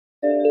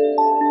जय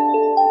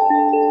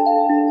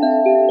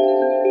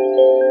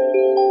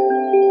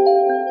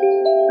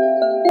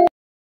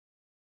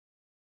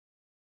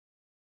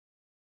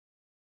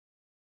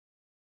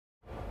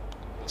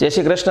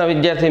श्री कृष्ण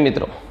विद्यार्थी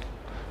मित्रों,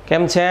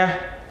 केम छे?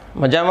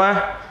 मजामां?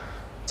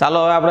 चालो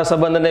हवे आपणे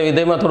संबंध अने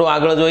विधेयमां थोडुं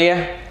आगळ जोईए।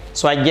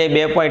 स्वाध्याय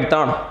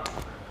 2.3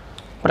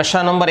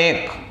 प्रश्न नंबर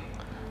 1,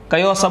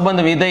 कयो संबंध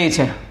विधेय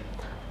छे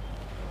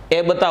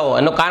ए बतावो,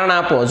 एनुं कारण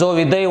आपो। जो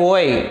विधेय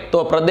होय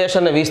तो प्रदेश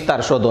अने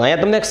विस्तार शोधो। अहींया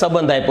तमने एक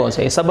संबंध आप्यो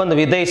छे, ए संबंध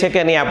विधेय छे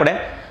के नहीं आपणे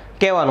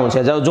कहेवानुं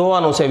छे। जो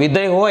जोवानुं छे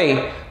विधेय होय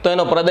तो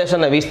एनो प्रदेश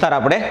अने विस्तार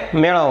आपणे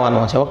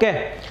मेळवવાનો छे। ओके,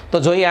 तो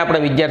जोईए आपणे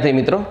विद्यार्थी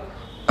मित्रों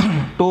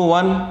 2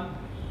 1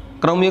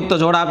 क्रमयुक्त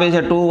जोड़ आपे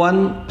छे 2 1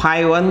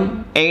 5 1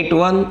 8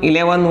 1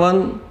 11 1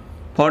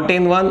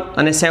 14 1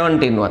 અને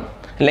 17 1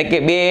 એટલે કે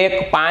 2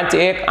 1 5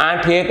 1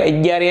 8 1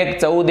 11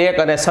 1 14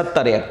 1 અને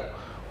 17 1।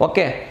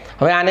 ઓકે,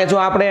 હવે આને જો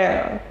આપણે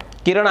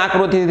કિરણ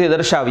આકૃતિથી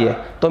દર્શાવીએ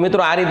તો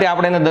મિત્રો આ રીતે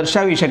આપણે એને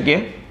દર્શાવી શકીએ।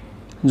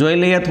 જોઈ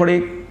લઈએ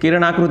થોડી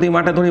કિરણ આકૃતિ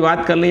માટે થોડી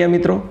વાત કરી લઈએ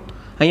મિત્રો।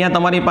 અહીંયા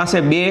તમારી પાસે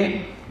 2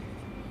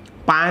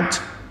 5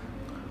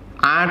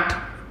 8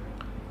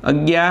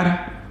 11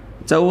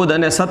 14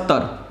 અને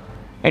 17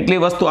 એટલી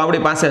વસ્તુ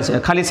આપણી પાસે છે।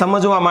 ખાલી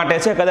સમજવા માટે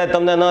છે, કદાચ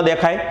તમને ન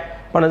દેખાય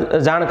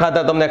પણ જાણ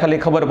ખાતર તમને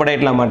ખાલી ખબર પડે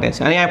એટલા માટે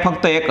છે। અહીંયા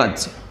ફક્ત એક જ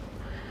છે।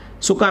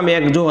 શું કામ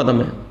એક? જુઓ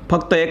તમે,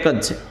 ફક્ત એક જ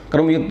છે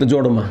ક્રમયુક્ત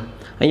જોડમાં।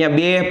 અહીંયા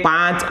 2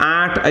 5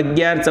 8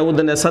 11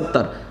 14 અને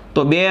 17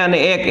 તો 2 અને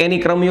 1 એની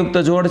ક્રમયુક્ત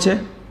જોડ છે।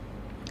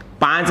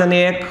 5 અને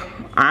 1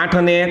 8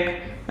 અને 1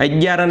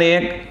 11 અને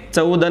 1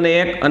 14 અને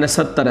 1 અને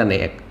 17 અને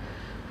 1।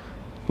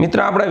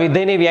 મિત્રો આપણે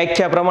વિધેયની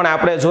વ્યાખ્યા પ્રમાણે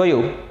આપણે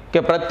જોયું કે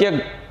પ્રત્યેક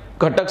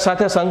घटक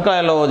साथे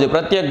संकळायेलो होवो जोईए।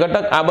 प्रत्येक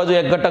घटक आ बाजू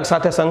एक घटक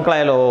साथे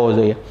संकळायेलो होवो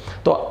जोईए।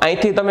 तो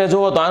અહીંથી તમે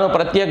જુઓ તો આનો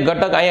પ્રત્યેક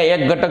ઘટક અહીંયા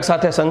એક ઘટક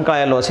સાથે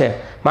સંકળાયેલો છે,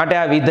 માટે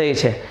આ વિધેય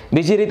છે।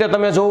 બીજી રીતે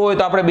તમે જોવું હોય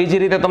તો આપણે બીજી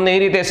રીતે તમને એ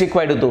રીતે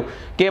શીખવાડ્યું હતું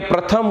કે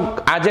પ્રથમ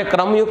આ જે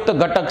ક્રમયુક્ત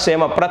ઘટક છે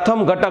એમાં પ્રથમ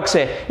ઘટક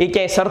છે એ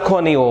ક્યાંય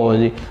સરખો નહીં હોવો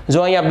જોઈએ। જો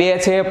અહીંયા 2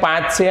 છે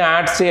 5 છે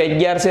 8 છે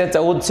 11 છે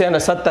 14 છે અને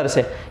 17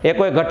 છે, એ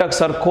કોઈ ઘટક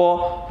સરખો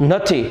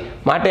નથી,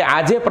 માટે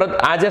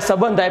આ જે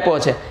સંબંધ આપ્યો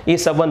છે એ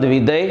સંબંધ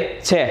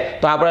વિધેય છે।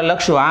 તો આપણે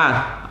લખશું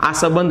આ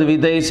સંબંધ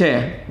વિધેય છે।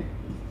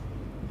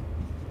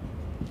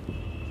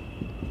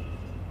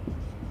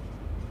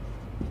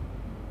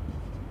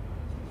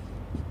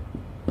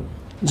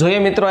 જોઈએ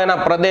મિત્રો એના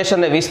પ્રદેશ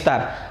અને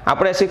વિસ્તાર।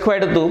 આપણે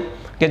શીખવાડ્યું હતું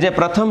કે જે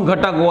પ્રથમ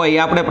ઘટક હોય એ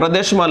આપણે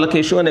પ્રદેશમાં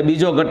લખીશું અને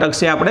બીજો ઘટક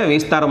છે આપણે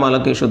વિસ્તારમાં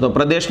લખીશું। તો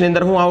પ્રદેશની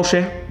અંદર શું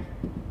આવશે?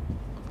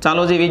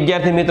 ચાલો જી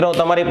વિદ્યાર્થી મિત્રો,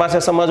 તમારી પાસે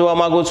સમજવા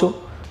માંગુ છું,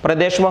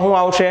 પ્રદેશમાં શું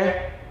આવશે?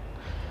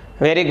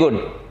 Very good.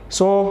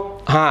 શું?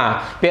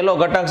 હા, પેલો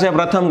ઘટક છે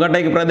પ્રથમ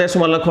ઘટક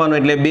પ્રદેશમાં લખવાનો,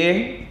 એટલે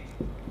 2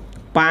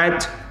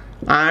 5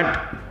 8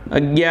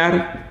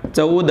 11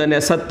 14 અને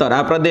 17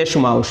 આ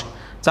પ્રદેશમાં આવશે।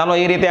 ચાલો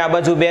એ રીતે આ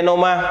બાજુ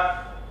બેનોમાં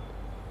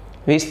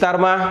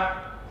વિસ્તારમાં,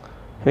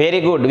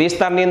 વેરી ગુડ,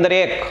 વિસ્તારની અંદર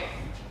 1,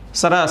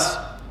 સરસ,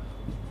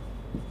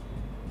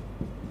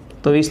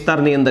 તો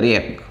વિસ્તારની અંદર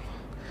 1।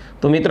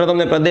 તો મિત્રો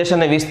તમને પ્રદેશ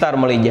અને વિસ્તાર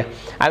મળી ગયા।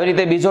 આવી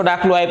રીતે બીજો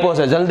દાખલો આપ્યો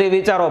છે, જલ્દી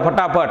વિચારો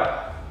ફટાફટ,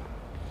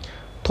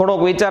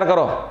 થોડોક વિચાર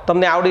કરો,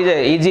 તમને આવડી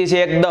જાય, ઈઝી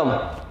છે એકદમ।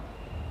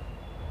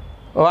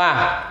 વાહ,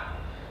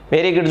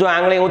 વેરી ગુડ। જો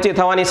આંગળી ઊંચી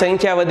થવાની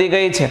સંખ્યા વધી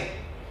ગઈ છે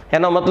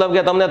એનો મતલબ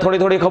કે તમને થોડી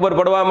થોડી ખબર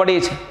પડવા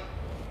મળી છે।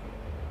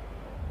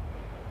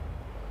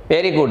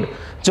 Very good.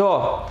 જો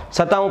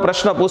છતાં હું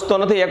પ્રશ્ન પૂછતો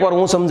નથી, એકવાર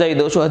હું સમજાવી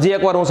દઉં છું, હજી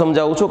એકવાર હું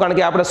સમજાવું છું, કારણ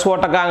કે આપણે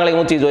 100% આંગળી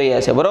ઊંચી જોઈએ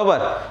છે,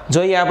 બરોબર?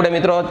 જોઈએ આપણે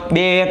મિત્રો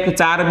 2 1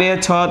 4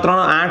 2 6 3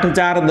 8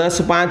 4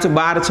 10 5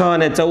 12 6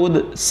 અને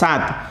 14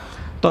 7।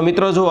 તો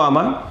મિત્રો જુઓ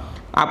આમાં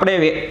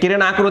આપણે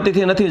કિરણ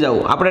આકૃતિથી નથી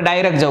જવું, આપણે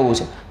ડાયરેક્ટ જવું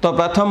છે। તો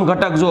પ્રથમ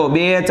ઘટક જુઓ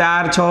 2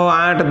 4 6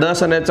 8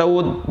 10 અને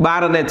 14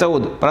 12 અને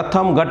 14,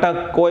 પ્રથમ ઘટક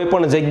કોઈ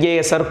પણ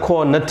જગ્યાએ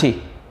સરખો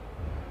નથી।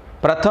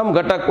 પ્રથમ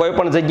ઘટક કોઈ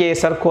પણ જગ્યાએ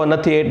સરખો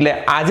નથી, એટલે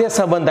આ જે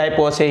સંબંધ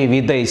આપ્યો છે એ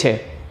વિધેય છે।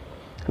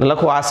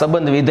 લખો આ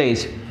સંબંધ વિધેય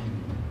છે।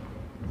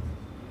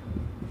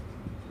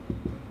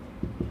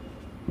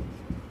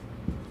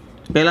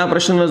 પહેલા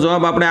પ્રશ્નનો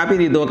જવાબ આપણે આપી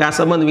દીધો કે આ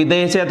સંબંધ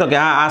વિધેય છે, તો કે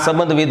હા આ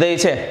સંબંધ વિધેય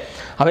છે।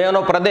 હવે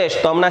એનો પ્રદેશ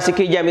તો હમણાં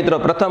શીખી ગયા મિત્રો,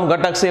 પ્રથમ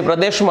ઘટક છે એ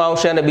પ્રદેશમાં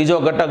આવશે અને બીજો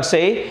ઘટક છે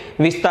એ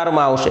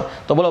વિસ્તારમાં આવશે।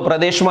 તો બોલો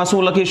પ્રદેશમાં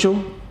શું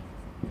લખીશું?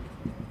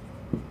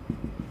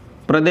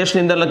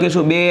 પ્રદેશની અંદર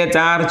લખીશું 2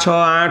 4 6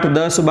 8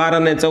 10 12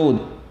 અને 14।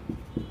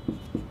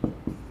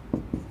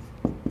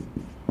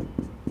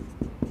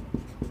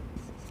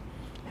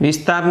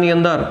 વિસ્તારની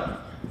અંદર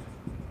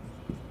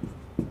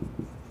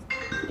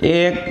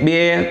 1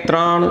 2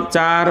 3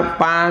 4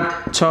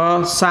 5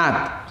 6 7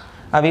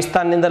 આ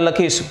વિસ્તારની અંદર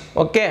લખીશું।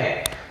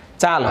 ઓકે,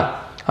 ચાલો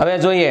હવે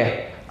જોઈએ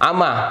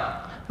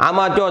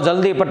આમાં જો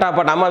જલ્દી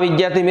ફટાફટ, આમાં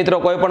વિદ્યાર્થી મિત્રો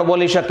કોઈ પણ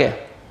બોલી શકે,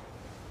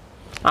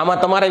 આમાં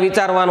તમારે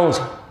વિચારવાનું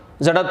છે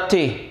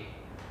ઝડપથી।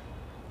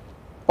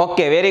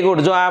 Okay, very good.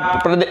 જો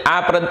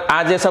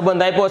આ જે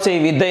સંબંધ આપ્યો છે એ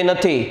વિધેય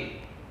નથી।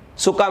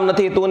 શું કામ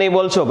નથી? તું નહીં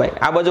બોલશો ભાઈ,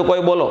 આ બાજુ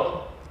કોઈ બોલો,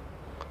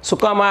 શું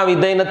કામ આ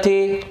વિધેય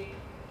નથી?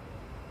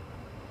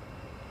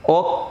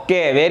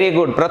 Okay, very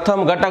good.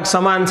 પ્રથમ ઘટક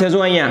સમાન છે,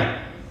 જો અહીંયા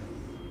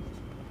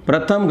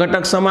પ્રથમ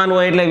ઘટક સમાન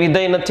હોય એટલે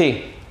વિધેય નથી।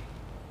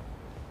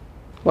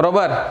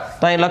 બરોબર,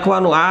 તો અહીં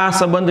લખવાનું આ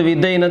સંબંધ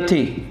વિધેય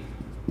નથી.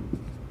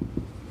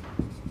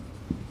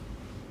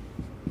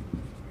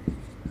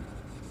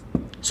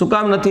 શું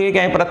કામ નથી? કે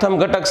અહીં પ્રથમ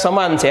ઘટક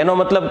સમાન છે. એનો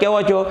મતલબ કેવો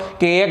થયો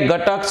કે એક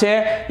ઘટક છે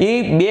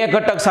એ બે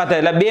ઘટક સાથે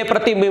એટલે બે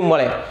પ્રતિબિંબ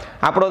મળે.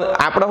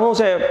 આપણો શું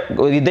છે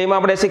વિધેયમાં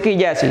આપણે શીખી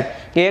ગયા છીએ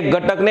કે એક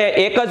ઘટકને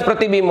એક જ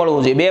પ્રતિબિંબ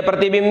મળવું જોઈએ, બે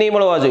પ્રતિબિંબ નહીં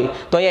મળવા જોઈએ.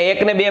 તો અહીંયા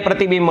એકને બે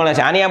પ્રતિબિંબ મળે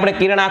છે. આની આપણે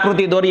કિરણ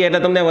આકૃતિ દોરીએ એટલે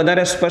તમને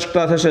વધારે સ્પષ્ટ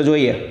થશે.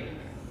 જોઈએ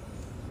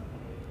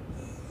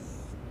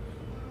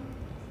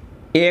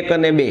 1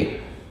 અને 2,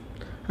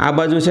 આ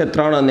બાજુ છે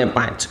 3 અને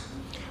 5.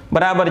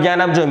 બરાબર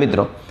ધ્યાન આપજો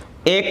મિત્રો,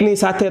 1 ની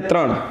સાથે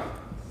 3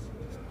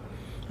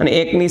 અને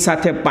 1 ની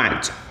સાથે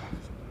 5.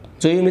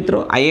 જોયું મિત્રો,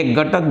 આ એક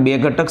ઘટક બે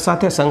ઘટક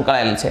સાથે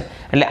સંકળાયેલ છે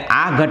એટલે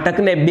આ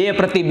ઘટકને બે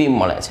પ્રતિબિંબ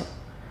મળે છે.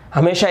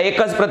 હંમેશા એક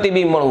જ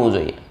પ્રતિબિંબ મળવું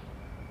જોઈએ.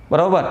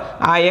 બરોબર,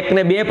 આ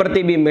એકને બે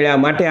પ્રતિબિંબ મળ્યા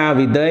માટે આ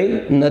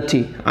વિધેય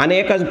નથી. આને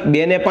એક જ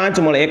 2 ને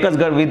 5 મળે, એક જ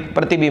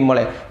પ્રતિબિંબ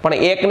મળે,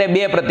 પણ એકને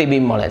બે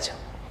પ્રતિબિંબ મળે છે.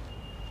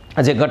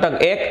 આ જે ઘટક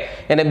એક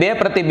એને બે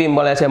પ્રતિબિંબ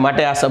મળે છે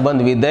માટે આ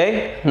સંબંધ વિધેય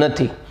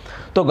નથી.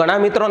 તો ઘણા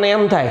મિત્રોને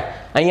એમ થાય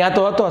અહીંયા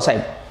તો હતો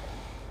સાહેબ,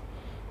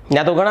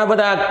 ત્યાં તો ઘણા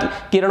બધા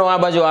કિરણો આ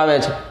બાજુ આવે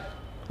છે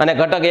અને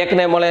ઘટક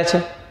એકને મળે છે,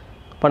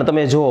 પણ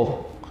તમે જુઓ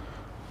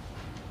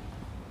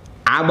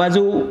આ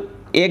બાજુ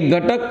એક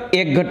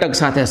ઘટક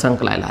સાથે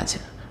સંકળાયેલા છે.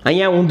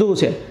 અહીંયા ઊંધું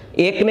છે,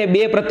 એકને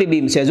બે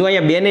પ્રતિબિંબ છે. જો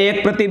અહીંયા 2 ને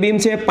એક પ્રતિબિંબ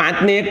છે,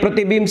 5 ને એક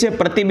પ્રતિબિંબ છે,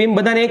 પ્રતિબિંબ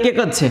બધાને એક જ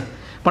છે,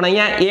 પણ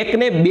અહીંયા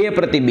એકને બે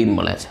પ્રતિબિંબ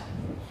મળે છે.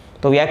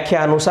 તો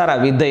વ્યાખ્યા અનુસાર આ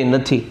વિધેય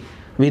નથી.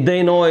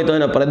 વિધેય ન હોય તો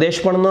એનો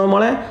પ્રદેશ પણ ન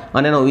મળે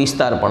અને એનો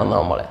વિસ્તાર પણ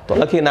ન મળે. તો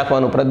લખી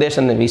નાખવાનું પ્રદેશ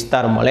અને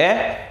વિસ્તાર મળે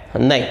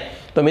નહીં.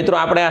 તો મિત્રો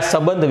આપણે આ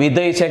સંબંધ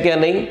વિધેય છે કે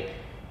નહીં?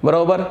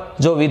 બરોબર,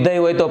 જો વિધેય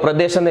હોય તો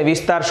પ્રદેશ અને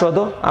વિસ્તાર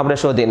શોધો. આપણે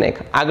શોધી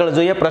નાખ. આગળ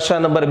જોઈએ પ્રશ્ન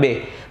નંબર 2,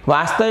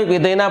 વાસ્તવિક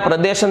વિધેયના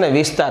પ્રદેશ અને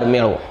વિસ્તાર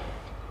મેળવો.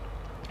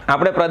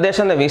 આપણે પ્રદેશ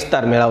અને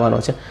વિસ્તાર મેળવવાનો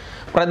છે.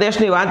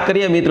 પ્રદેશની વાત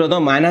કરીએ મિત્રો તો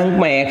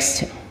માનાંકમાં x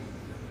છે.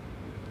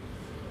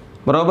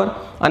 બરોબર,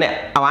 અને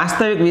આ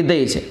વાસ્તવિક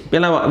વિધેય છે.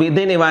 પેલા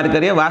વિધેયની વાત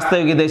કરીએ.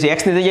 વાસ્તવિક વિધેય છે,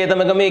 x ની જગ્યાએ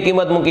તમે ગમે એ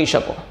કિંમત મૂકી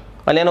શકો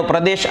અને એનો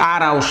પ્રદેશ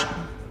r આવશે.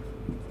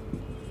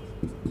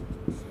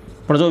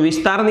 પણ જો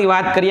વિસ્તારની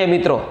વાત કરીએ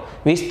મિત્રો,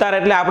 વિસ્તાર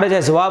એટલે આપણે જે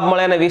જવાબ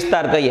મળે એને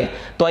વિસ્તાર કહીએ.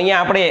 તો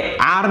અહીંયા આપણે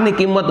r ની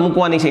કિંમત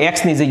મૂકવાની છે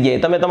x ની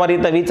જગ્યાએ. તમે તમારી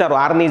રીતે વિચારો,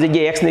 r ની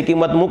જગ્યાએ x ની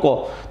કિંમત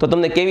મૂકો તો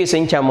તમને કેવી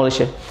સંખ્યા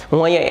મળશે?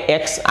 હું અહીંયા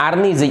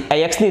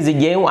x ની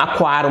જગ્યાએ હું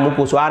આખો r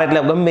મૂકું છું. r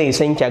એટલે ગમે એ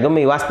સંખ્યા,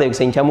 ગમે એ વાસ્તવિક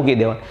સંખ્યા મૂકી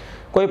દેવાની.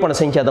 કોઈ પણ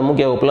સંખ્યા તો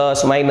મૂકે,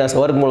 પ્લસ માઇનસ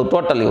વર્ગમૂળ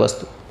ટોટલી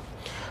વસ્તુ.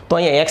 તો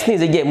અહીંયા x ની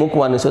જગ્યાએ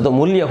મૂકવાનું છે. તો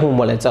મૂલ્ય શું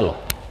મળે? ચલો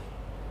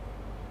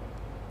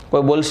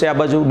કોઈ બોલશે આ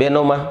બાજુ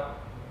બહેનોમાં?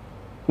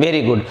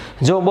 વેરી ગુડ,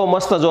 જો બહુ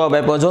મસ્ત જવાબ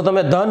આપ્યો. જો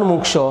તમે ધન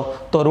મૂકશો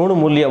તો ઋણ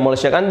મૂલ્ય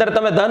મળશે. અંદર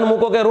તમે ધન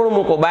મૂકો કે ઋણ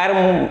મૂકો, બહાર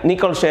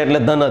નીકળશે એટલે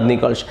ધન જ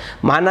નીકળશે.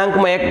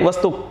 માનાંકમાં એક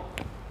વસ્તુ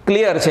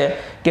ક્લિયર છે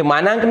કે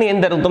માનાંકની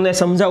અંદર હું તમને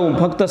સમજાવું,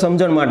 ફક્ત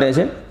સમજણ માટે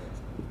છે.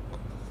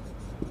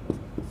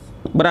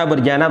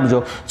 બરાબર ધ્યાન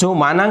આપજો. જો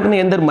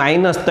માનાંકની અંદર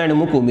 -3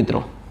 મૂકું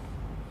મિત્રો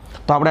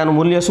તો આપણે આનું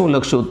મૂલ્ય શું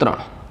લખશું?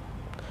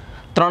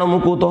 3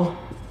 મૂકું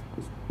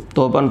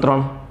તો પણ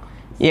 3.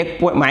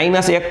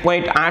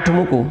 -1.8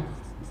 મૂકું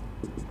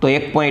તો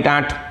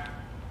 1.8.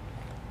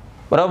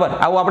 બરાબર,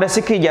 આવું આપણે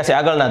શીખી ગયા છે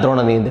આગળના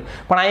ધોરણની અંદર.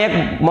 પણ આ એક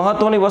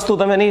મહત્વની વસ્તુ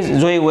તમે નહીં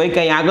જોઈ હોય કે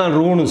અહીં આગળ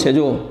ઋણ છે.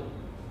 જો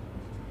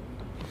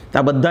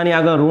આ બધાની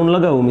આગળ ઋણ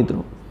લગાવું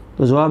મિત્રો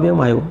તો જવાબ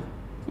એમ આવ્યો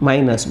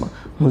માઇનસમાં.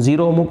 હું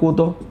 0 મૂકું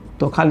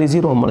તો ખાલી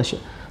 0 મળશે.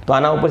 તો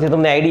આના ઉપરથી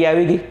તમને આઈડિયા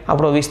આવી ગઈ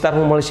આપણો વિસ્તાર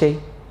શું મળશે?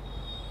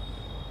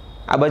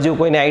 આ બાજુ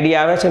કોઈને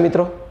આઈડિયા આવે છે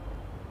મિત્રો?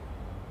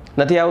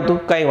 નથી આવતું?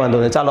 કંઈ વાંધો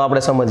નહીં, ચાલો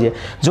આપણે સમજીએ.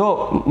 જો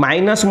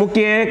માઇનસ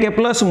મૂકીએ કે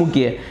પ્લસ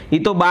મૂકીએ એ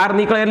તો બહાર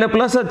નીકળે એટલે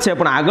પ્લસ જ છે,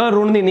 પણ આગળ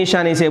ઋણની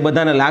નિશાની છે એ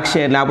બધાને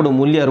લાગશે એટલે આપણું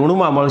મૂલ્ય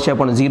ઋણમાં મળશે,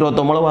 પણ 0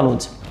 તો મળવાનું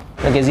જ.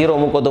 કારણ કે 0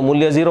 મૂકો તો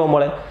મૂલ્ય 0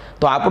 મળે.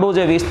 તો આપણું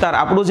જે વિસ્તાર,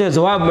 આપણું જે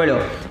જવાબ મળ્યો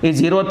એ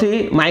 0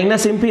 થી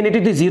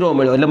 -∞ થી 0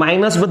 મળ્યો એટલે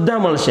માઇનસ બધા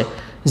મળશે,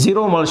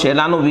 0 મળશે.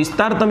 એટલે આનો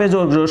વિસ્તાર તમે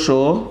જો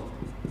જોશો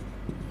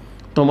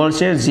તો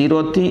મળશે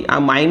 0 થી આ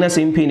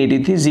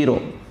 -∞ થી 0.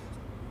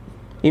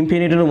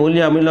 ઇન્ફિનિટીનું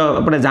મૂલ્ય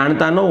આપણે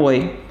જાણતા ન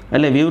હોય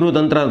એટલે વિવૃત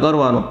અંતરાલ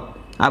કરવાનો.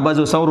 આ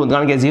બાજુ સવૃત,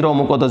 કારણ કે 0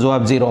 મૂકો તો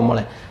જવાબ 0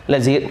 મળે. એટલે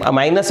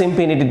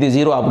 -∞ થી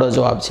 0 આપણો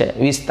જવાબ છે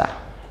વિસ્તાર.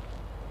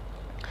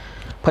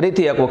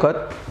 ફરીથી એક વખત,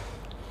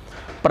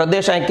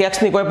 પ્રદેશ અહીં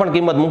x ની કોઈ પણ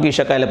કિંમત મૂકી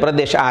શકાય એટલે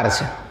પ્રદેશ r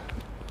છે.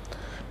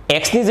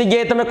 x ની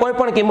જગ્યાએ તમે કોઈ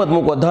પણ કિંમત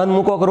મૂકો, ધન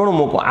મૂકો કે ઋણ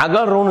મૂકો,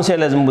 આગળ ઋણ છે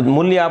એટલે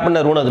મૂલ્ય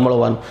આપણને ઋણ જ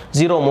મળવાનું.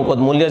 0 મૂકો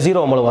તો મૂલ્ય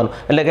 0 મળવાનું.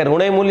 એટલે કે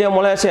ઋણ મૂલ્ય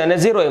મળે છે અને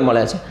 0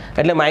 મળે છે.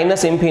 એટલે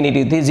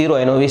 -∞ થી 0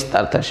 એનો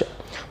વિસ્તાર થશે.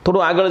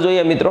 થોડું આગળ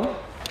જોઈએ મિત્રો.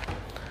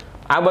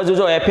 આ બાજુ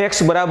જો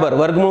fx બરાબર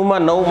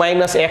વર્ગમૂળમાં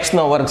 9 - x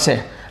નો વર્ગ છે.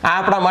 આ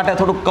આપણા માટે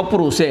થોડુંક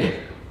કપરું છે,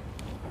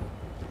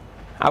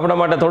 આપણા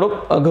માટે થોડુંક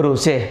અઘરું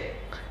છે.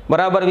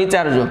 બરાબર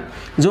વિચારજો.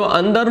 જો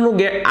અંદરનું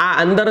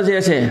આ અંદર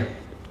જે છે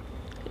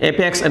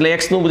fx એટલે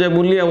x નું જે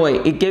મૂલ્ય હોય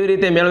એ કેવી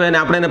રીતે મેળવે અને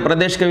આપણે એને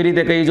પ્રદેશ કેવી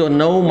રીતે કહીજો?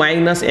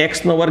 9 -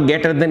 x નો વર્ગ >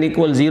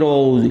 0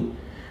 હોવું જોઈએ.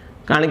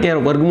 કારણ કે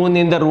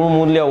વર્ગમૂળની અંદર ઋણ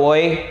મૂલ્ય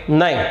હોય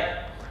નહીં.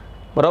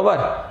 બરાબર,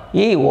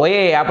 એ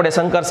હોય આપણે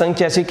સંકર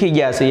સંખ્યા શીખી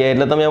ગયા છીએ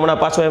એટલે તમે હમણાં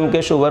પાછો એમ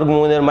કહેશું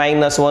વર્ગમૂળ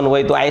 -1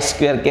 હોય તો આઈ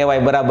સ્ક્વેર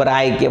કહેવાય બરાબર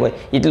આઈ કહેવાય,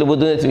 એટલું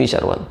બધું નથી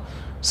વિચારવાનું,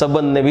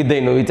 સંબંધને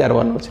વિધેયનું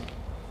વિચારવાનું છે.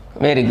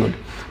 Very good.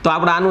 તો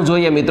આપણે આનું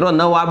જોઈએ મિત્રો,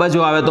 9 આ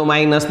બાજુ આવે તો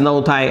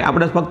 -9 થાય.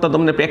 આપણે ફક્ત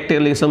તમને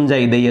પ્રેક્ટિકલી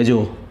સમજાવી દઈએ. જો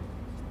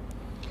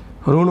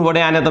ઋણ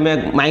વડે આને તમે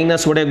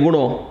માઇનસ વડે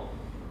ગુણો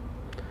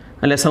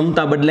એટલે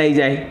સમતા બદલાઈ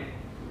જાય.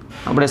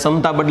 આપણે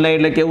સમતા બદલાય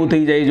એટલે કેવું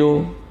થઈ જાય? જો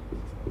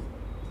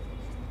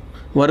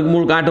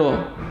વર્ગમૂળ કાઢો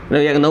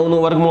એટલે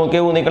 9નું વર્ગમૂળ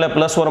કેવું નીકળે?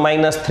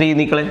 +or-3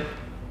 નીકળે.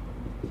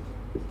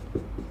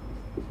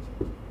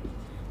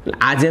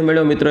 આજે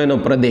મળ્યો મિત્રો એનો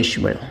પ્રદેશ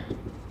મળ્યો.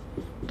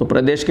 તો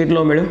પ્રદેશ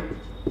કેટલો મળ્યો?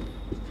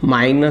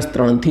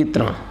 -3 થી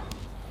 3.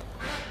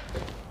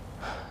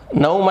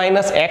 9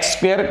 - x²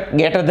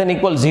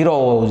 > 0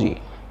 હોવું જોઈએ,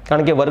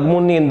 કારણ કે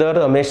વર્ગમૂળની અંદર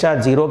હંમેશા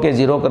 0 કે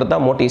 0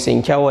 કરતાં મોટી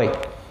સંખ્યા હોય.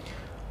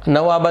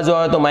 9 આ બાજુ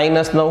આવે તો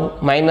 -9,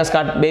 માઇનસ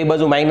કાઢ બે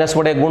બાજુ માઇનસ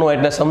વડે ગુણો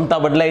એટલે સમતા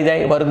બદલાઈ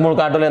જાય. વર્ગમૂળ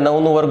કાઢો એટલે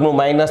 9નું વર્ગમૂળ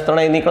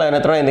 -3 નીકળે અને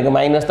 3 નીકળે.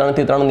 -3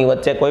 થી 3 ની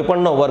વચ્ચે કોઈ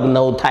પણનો વર્ગ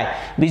 9 થાય.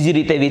 બીજી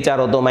રીતે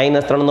વિચારો તો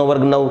 -3 નો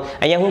વર્ગ 9.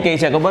 અહીંયા શું કહે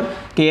છે ખબર?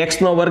 કે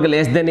x નો વર્ગ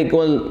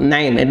 <=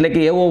 9, એટલે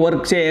કે એવો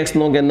વર્ગ છે x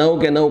નો કે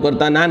 9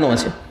 કરતાં નાનો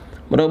છે.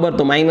 બરોબર?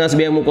 તો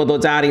 -2 મૂકો તો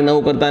 4, એ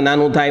 9 કરતાં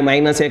નાનું થાય.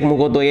 -1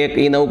 મૂકો તો 1,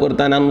 એ 9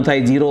 કરતાં નાનું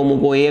થાય. 0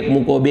 મૂકો, 1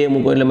 મૂકો, 2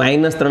 મૂકો એટલે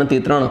 -3 થી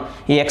 3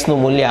 એ x નું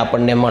મૂલ્ય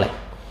આપણને મળે.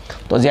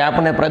 તો જે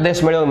આપણને પ્રદેશ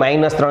મળ્યો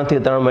 -3 થી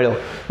 3 મળ્યો.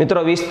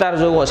 મિત્રો વિસ્તાર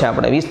જોવો છે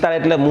આપણે. વિસ્તાર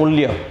એટલે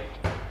મૂલ્ય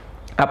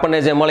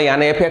આપણને જે મળી,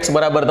 આને fx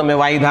બરાબર તમે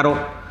y ધારો.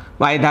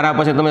 y ધારા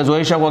પછી તમે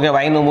જોઈ શકો કે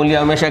y નું મૂલ્ય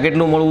હંમેશા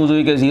કેટલું મળવું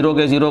જોઈએ? કે 0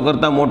 કે 0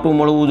 કરતાં મોટું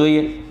મળવું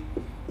જોઈએ.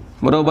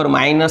 બરોબર?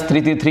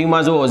 -3 થી 3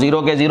 માં જુઓ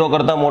 0 કે 0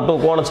 કરતાં મોટું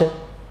કોણ છે?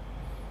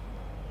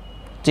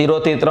 0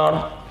 થી 3.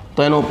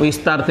 તો એનો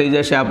વિસ્તાર થઈ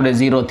જશે આપણે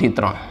 0 થી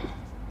 3.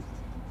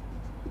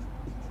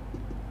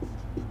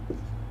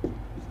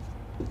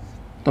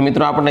 તો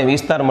મિત્રો આપણને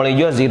વિસ્તાર મળી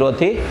ગયો 0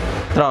 થી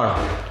 3.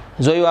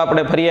 જોયું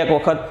આપણે ફરી એક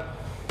વખત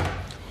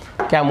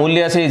કે આ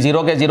મૂલ્ય છે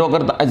 0 કે 0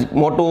 કરતાં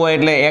મોટું હોય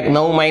એટલે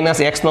 9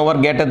 - x²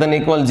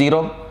 >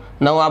 0.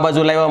 9 આ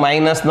બાજુ લાવ્યા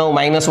 -9,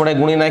 માઇનસ વડે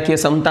ગુણી નાખીએ,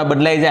 સમતા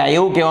બદલાઈ જાય.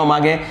 એવું કહેવા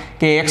માગે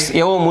કે x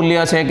એવો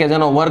મૂલ્ય છે કે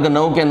જેનો વર્ગ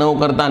 9 કે 9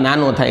 કરતાં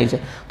નાનો થાય છે.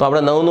 તો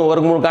આપણે 9નું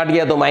વર્ગમૂળ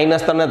કાઢીએ તો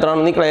 -3 ને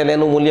 3 નીકળે એટલે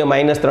એનું મૂલ્ય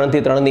 -3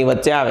 થી 3 ની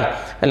વચ્ચે આવે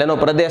એટલે એનો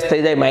પ્રદેશ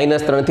થઈ જાય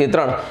 -3 થી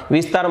 3.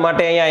 વિસ્તાર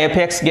માટે અહીંયા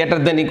fx >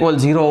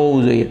 0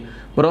 હોવું જોઈએ.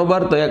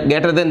 બરોબર? તો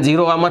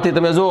 >0 આમાંથી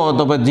તમે જુઓ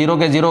તો 0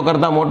 કે 0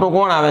 કરતાં મોટું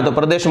કોણ આવે? તો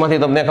પ્રદેશમાંથી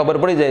તમને ખબર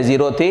પડી જાય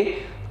 0 થી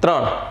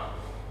 3.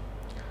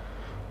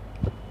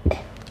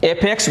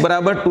 fx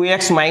બરાબર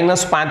 2x -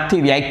 5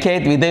 થી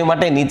વ્યાખ્યાયિત વિધેય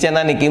માટે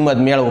નીચેનાની કિંમત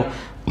મેળવો.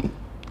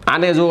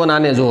 આને જુઓ અને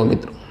આને જુઓ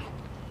મિત્રો.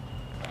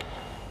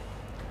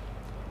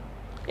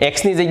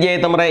 x ની જગ્યાએ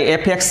તમારે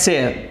fx છે,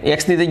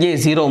 x ની જગ્યાએ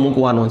 0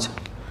 મૂકવાનો છે.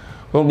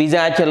 હું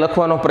બીજા આંખે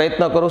લખવાનો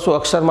પ્રયત્ન કરું છું,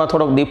 અક્ષરમાં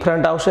થોડોક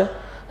ડિફરન્ટ આવશે.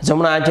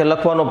 જમણા આંખે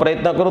લખવાનો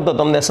પ્રયત્ન કરું તો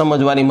તમને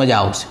સમજવાની મજા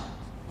આવશે.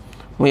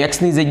 હું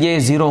x ની જગ્યાએ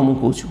 0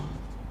 મૂકું છું.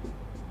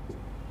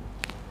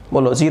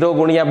 બોલો, 0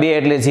 × 2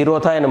 એટલે 0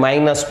 થાય અને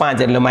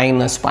 -5 એટલે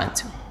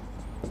 -5.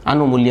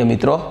 આનું મૂલ્ય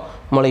મિત્રો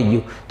મળી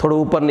ગયું. થોડું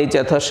ઉપર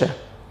નીચે થશે,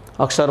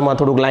 અક્ષરમાં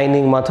થોડુંક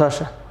લાઇનિંગમાં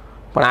થશે,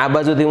 પણ આ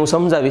બાજુથી હું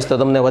સમજાવીશ તો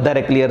તમને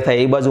વધારે ક્લિયર થાય.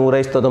 એ બાજુ હું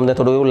રહીશ તો તમને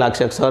થોડું એવું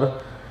લાગશે કે સર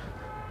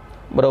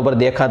બરાબર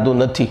દેખાતું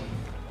નથી.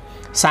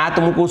 7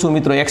 મૂકું છું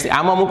મિત્રો. x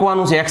આમાં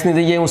મૂકવાનું છે, x ની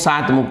જગ્યાએ હું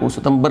 7 મૂકું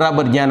છું. તમે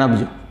બરાબર ધ્યાન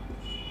આપજો.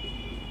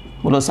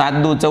 બોલો,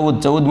 7 દુ 14,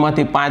 14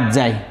 માંથી 5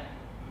 જાય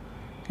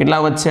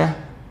કેટલા વધશે?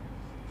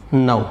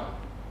 9.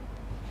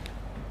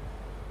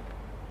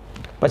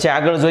 પછી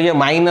આગળ જોઈએ,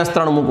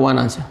 -3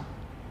 મૂકવાના છે.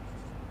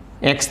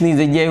 x ની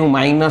જગ્યાએ હું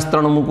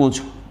 -3 મૂકું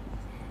છું.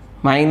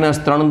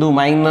 -3 દુ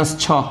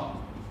 -6,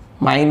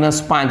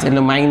 -5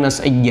 એટલે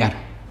 -11.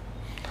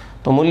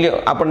 તો મૂલ્ય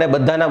આપણને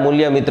બધાના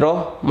મૂલ્ય મિત્રો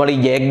મળી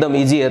ગયા. એકદમ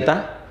ઇઝી હતા,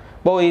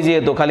 બહુ ઇઝી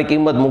હતું, ખાલી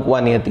કિંમત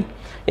મૂકવાની હતી.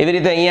 એવી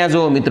રીતે અહીંયા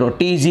જુઓ મિત્રો,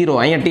 t0,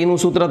 અહીંયા ટીનું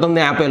સૂત્ર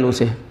તમને આપેલું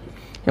છે.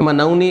 એમાં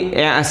 9ની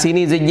c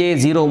ની જગ્યાએ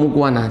 0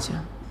 મૂકવાના છે.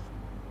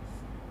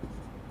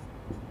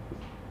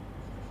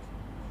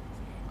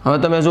 હવે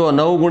તમે જુઓ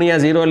 9 ×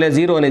 0 એટલે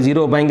 0 અને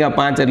 0 ભાગ્યા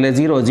 5 એટલે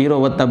 0, 0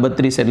 +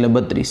 32 એટલે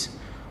 32.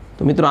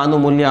 તો મિત્રો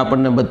આનું મૂલ્ય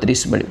આપણને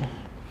 32 મળ્યું.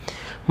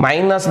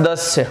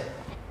 -10 છે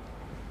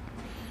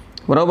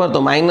બરોબર? તો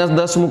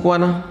 -10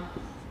 મૂકવાના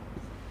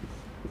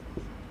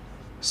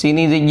c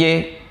ની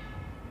જગ્યાએ.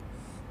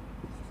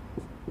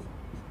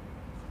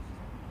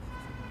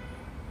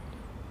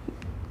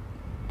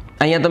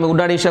 અહીંયા તમે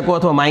ઉડાડી શકો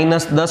અથવા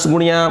 -10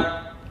 ×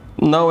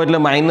 9 એટલે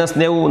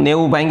 -90,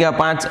 90 ભાગ્યા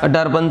 5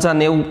 18 ×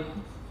 5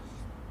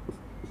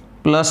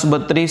 =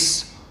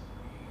 32.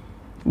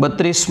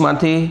 32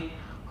 માંથી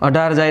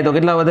 18 જાય તો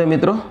કેટલા વધે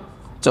મિત્રો?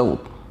 14.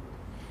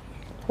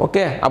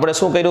 ઓકે, આપણે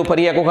શું કર્યું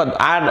ફરી એક વખત?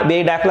 આ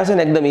બે દાખલા છે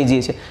ને એકદમ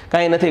ઇઝી છે,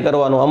 કાંઈ નથી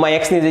કરવાનું. આમાં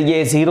x ની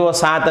જગ્યાએ 0,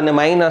 7 અને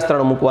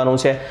 -3 મૂકવાનું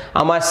છે.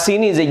 આમાં c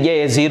ની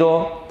જગ્યાએ 0,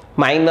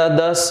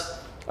 -10,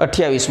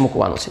 28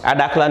 મૂકવાનું છે. આ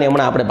દાખલાની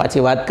હમણાં આપણે પાછી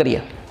વાત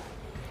કરીએ.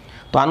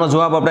 તો આનો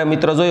જવાબ આપણે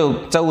મિત્રો જોયો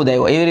 14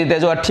 આવ્યો. એવી રીતે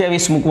જો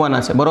 28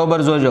 મૂકવાના છે.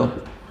 બરોબર જોજો,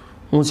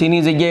 હું c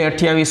ની જગ્યાએ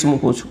 28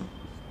 મૂકું છું.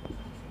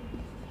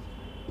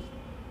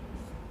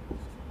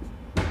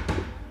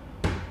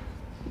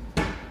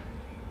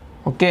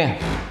 ઓકે,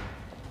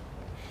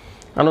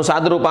 આનું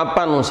સાદરૂપ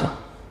આપવાનું છે,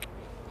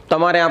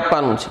 તમારે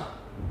આપવાનું છે.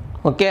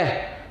 ઓકે,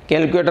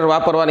 કેલ્ક્યુલેટર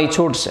વાપરવાની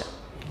છૂટ છે,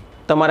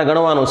 તમારે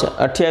ગણવાનું છે.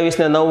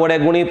 28 ને 9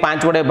 વડે ગુણી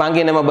 5 વડે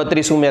ભાંગીને એમાં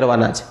 32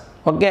 ઉમેરવાના છે.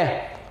 ઓકે,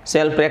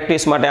 સેલ્ફ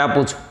પ્રેક્ટિસ માટે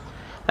આપું છું.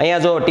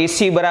 અહીંયા જો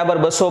ટીસી બરાબર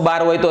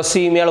 212 હોય તો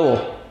સી મેળવો,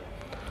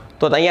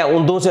 તો અહીંયા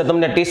ઊંધું છે,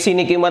 તમને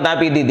ટીસીની કિંમત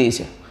આપી દીધી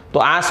છે.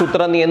 તો આ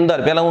સૂત્રની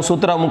અંદર પહેલાં હું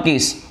સૂત્ર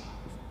મૂકીશ,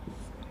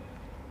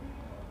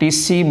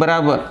 ટીસી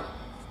બરાબર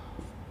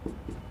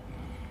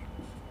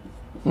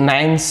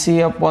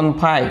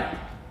 9c/5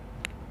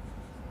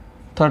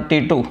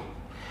 32.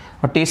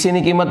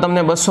 ટીસીની કિંમત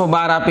તમને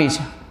 212 આપી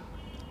છે,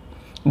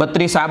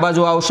 32 આ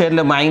બાજુ આવશે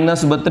એટલે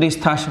 -32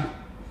 થશે.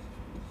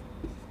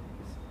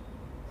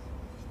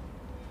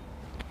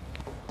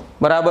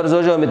 બરાબર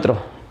જોજો મિત્રો,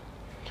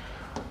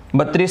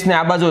 32 ને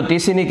આ બાજુ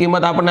ટીસીની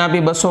કિંમત આપણે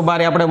આપી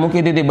 212 આપણે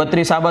મૂકી દીધી,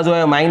 32 આ બાજુ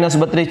આવે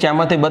 -32 છે,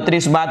 આમાંથી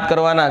 32 બાદ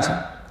કરવાના છે.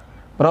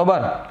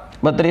 બરાબર,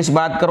 32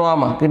 બાદ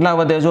કરવામાં કેટલા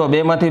વધે? જો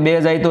 2 માંથી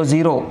 2 જાય તો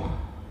 0,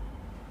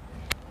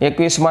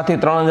 21 માંથી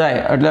 3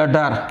 જાય એટલે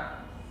 18,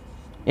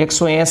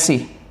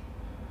 180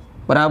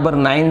 બરાબર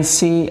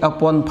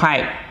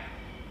 9c/5.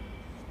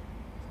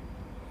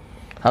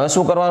 હવે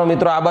શું કરવાનું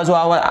મિત્રો? આ બાજુ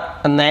આવે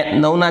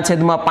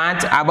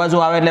 9/5, આ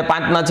બાજુ આવે એટલે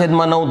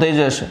 5/9 થઈ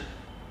જશે,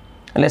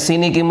 એટલે c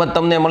ની કિંમત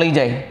તમને મળી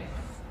જાય.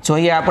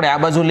 જોઈએ આપણે, આ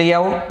બાજુ લઈ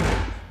આવો,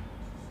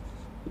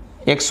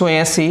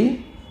 180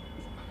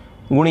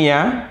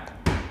 ગુણ્યા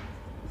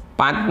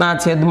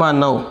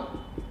 5/9,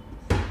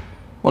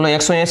 બોલો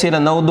 180 એટલે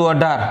 9 દુ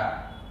 18,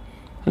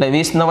 એટલે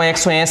 20 9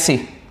 180,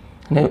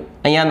 અને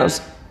અહીંયા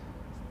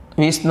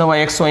 20 9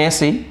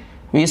 180,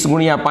 20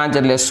 ગુણ્યા 5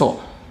 એટલે 100.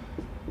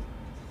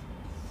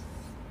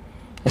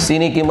 સી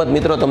ની કિંમત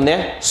મિત્રો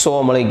તમને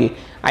 100 મળી ગઈ.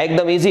 આ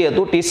એકદમ ઈઝી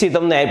હતું, ટીસી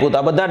તમને આપ્યું. તો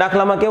આ બધા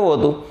દાખલામાં કેવું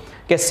હતું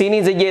કે સી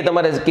ની જગ્યાએ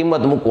તમારે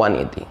કિંમત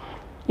મૂકવાની હતી,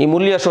 એ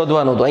મૂલ્ય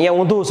શોધવાનું હતું. અહીંયા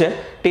ઊંધું છે,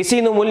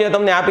 ટીસી નું મૂલ્ય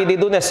તમને આપી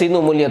દીધું ને સી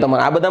નું મૂલ્ય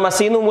તમારે, આ બધામાં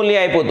સી નું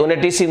મૂલ્ય આપ્યું હતું અને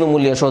ટીસી નું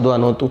મૂલ્ય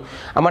શોધવાનું હતું.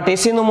 આમાં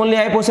ટીસી નું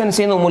મૂલ્ય આપ્યું છે ને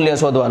સી નું મૂલ્ય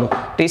શોધવાનું.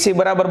 ટીસી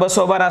બરાબર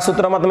 212 આ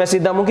સૂત્રમાં તમે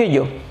સીધા મૂકી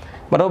ગયો.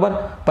 બરોબર,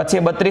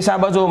 પછી 32 આ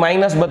બાજુ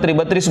 -32,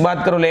 32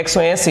 બાદ કરો એટલે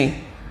 180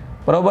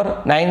 બરોબર,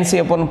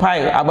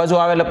 9c/5 આ બાજુ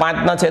આવે એટલે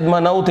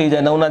 5/9 થઈ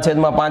જાય,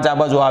 9/5 આ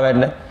બાજુ આવે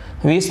એટલે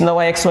 20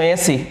 9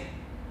 180,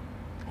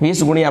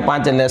 20 ગુણ્યા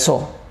 5 એટલે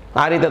 100.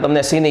 આ રીતે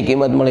તમને સી ની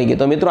કિંમત મળી ગઈ.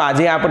 તો મિત્રો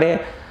આજે આપણે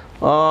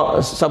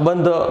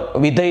સંબંધ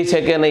વિધેય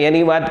છે કે નહીં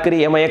એની વાત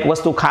કરી. એમાં એક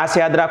વસ્તુ ખાસ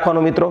યાદ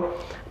રાખવાનું મિત્રો,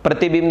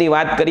 પ્રતિબિંબની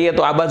વાત કરીએ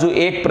તો આ બાજુ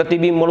એક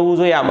પ્રતિબિંબ મળવું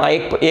જોઈએ, આમાં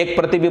એક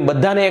પ્રતિબિંબ,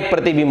 બધાને એક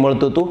પ્રતિબિંબ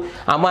મળતું હતું,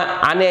 આમાં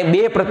આને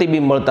 2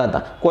 પ્રતિબિંબ મળતા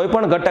હતા. કોઈ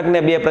પણ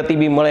ઘટકને 2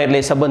 પ્રતિબિંબ મળે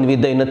એટલે સંબંધ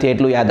વિધેય નથી,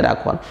 એટલું યાદ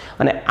રાખવાનું.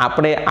 અને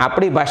આપણે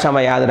આપણી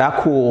ભાષામાં યાદ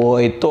રાખવું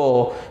હોય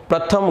તો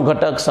પ્રથમ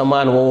ઘટક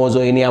સમાન હોવો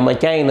જોઈએ. એની આમાં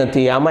ક્યાંય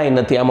નથી, આમાંય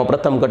નથી. આમાં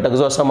પ્રથમ ઘટક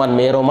જો સમાન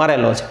મેરો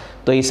મારેલો છે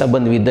તો એ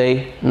સંબંધ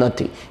વિધેય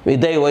નથી.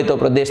 વિધેય હોય તો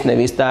પ્રદેશને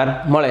વિસ્તાર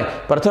મળે.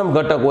 પ્રથમ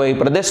ઘટક હોય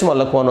પ્રદેશમાં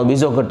લખવાનો,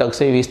 બીજો ઘટક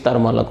છે એ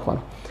વિસ્તારમાં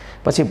લખવાનો.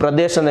 પછી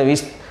પ્રદેશ અને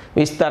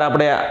વિસ્તાર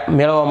આપણે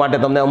મેળવવા માટે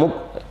તમને અમુક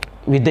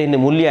વિધેયની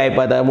મૂલ્ય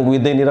આપ્યા હતા, અમુક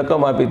વિધેયની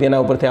રકમ આપી, તેના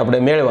ઉપરથી આપણે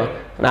મેળવા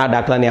અને આ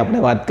દાખલાની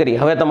આપણે વાત કરી.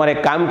 હવે તમારે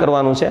એક કામ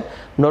કરવાનું છે,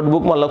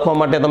 નોટબુકમાં લખવા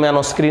માટે તમે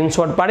આનો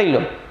સ્ક્રીનશોટ પાડી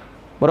લો.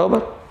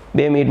 બરાબર,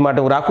 2 મિનિટ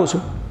માટે હું રાખું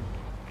છું.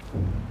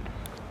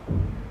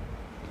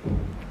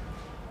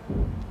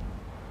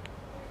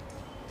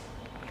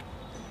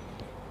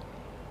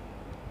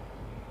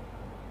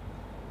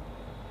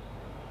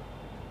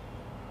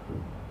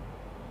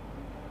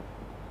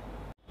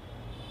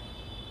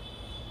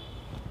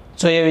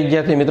 જોઈએ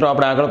વિદ્યાર્થી મિત્રો,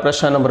 આપણે આગળ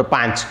પ્રશ્ન નંબર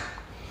 5,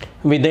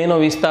 વિધેયનો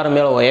વિસ્તાર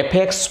મેળવો.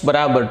 fx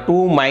બરાબર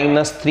 2 -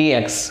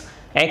 3x,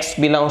 x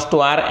belongs to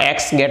r, x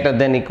greater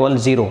than equal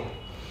 0.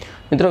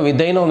 મિત્રો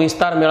વિધેયનો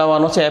વિસ્તાર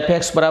મેળવવાનો છે.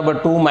 fx બરાબર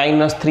 2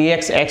 -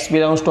 3x, x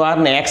belongs to r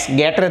ને x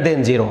greater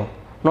than 0,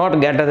 not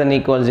greater than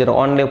equal 0,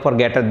 only for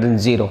greater than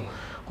 0.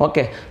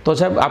 Okay, તો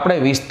સાહેબ આપણે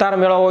વિસ્તાર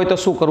મેળવવો હોય તો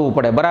શું કરવું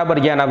પડે? બરાબર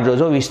ધ્યાન આપજો.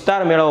 જો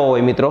વિસ્તાર મેળવવો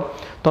હોય મિત્રો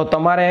તો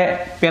તમારે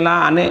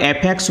પહેલાં આને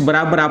fx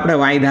બરાબર આપણે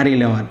y ધારી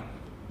લેવાનું,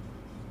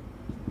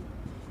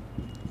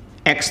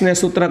 x ને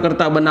સૂત્ર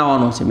કરતા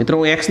બનાવવાનો છે. મિત્રો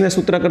હું x ને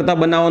સૂત્ર કરતા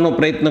બનાવવાનો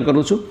પ્રયત્ન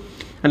કરું છું,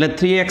 એટલે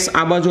 3x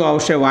આ બાજુ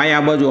આવશે, y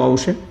આ બાજુ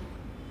આવશે.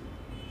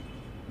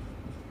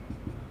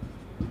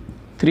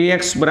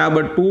 3x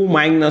બરાબર 2 -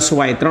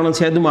 y 3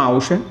 છેદમાં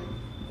આવશે,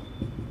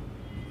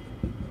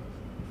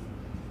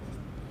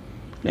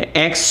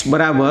 x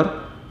બરાબર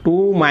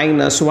 2 -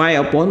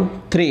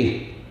 y/3.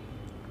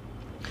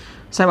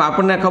 સાહેબ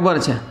આપણને ખબર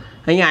છે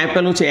અહીંયા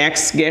આપેલું છે x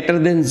greater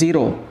than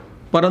 0,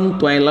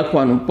 પરંતુ અહીં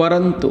લખવાનું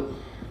પરંતુ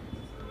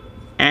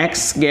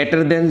x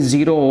greater than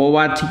 0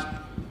 હોવાથી,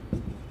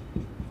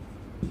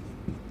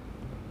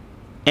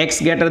 x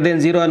greater than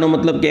 0 એનો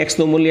મતલબ કે x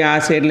નું મૂલ્ય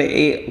આ છે એટલે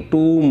એ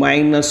 2 -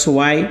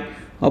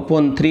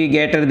 y/3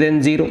 greater than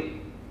 0.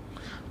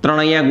 3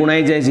 અહીંયા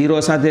ગુણાઈ જાય,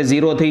 0 સાથે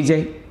 0 થઈ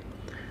જાય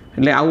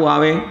એટલે આવું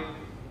આવે.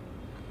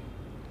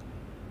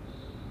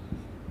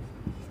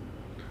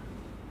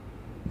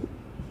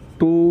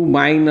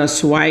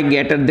 -y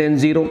greater than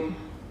 0,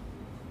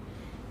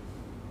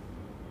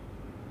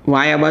 y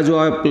આ બાજુ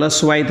આવે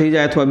 +y થઈ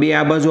જાય, અથવા 2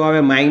 આ બાજુ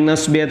આવે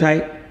 -2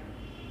 થાય,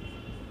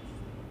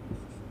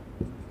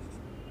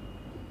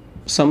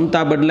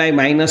 સમતા બદલાય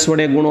માઇનસ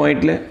વડે ગુણો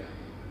એટલે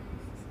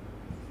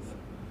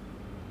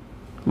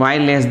y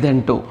લેસ ધેન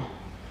 2,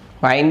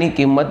 yની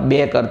કિંમત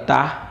 2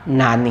 કરતાં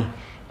નાની.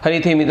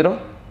 ફરીથી મિત્રો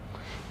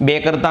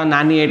 2 કરતાં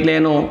નાની એટલે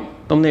એનો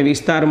તમને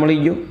વિસ્તાર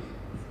મળી ગયો.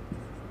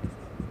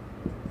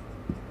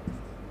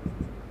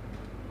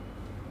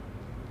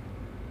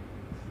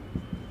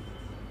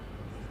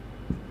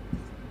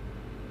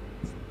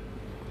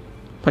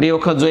 ફરી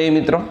વખત જોઈએ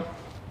મિત્રો,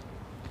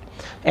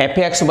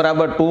 fx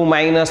બરાબર 2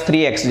 -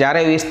 3x. જ્યારે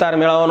વિસ્તાર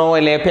મેળવવાનો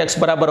હોય એટલે fx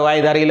બરાબર y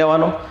ધારી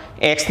લેવાનો,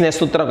 x ને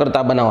સૂત્ર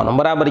કરતા બનાવવાનો.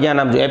 બરાબર ધ્યાન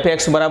આપજો.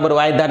 fx બરાબર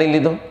y ધારી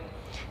લીધો,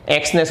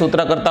 x ને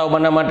સૂત્ર કરતા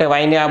બનાવવા માટે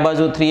y ને આ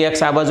બાજુ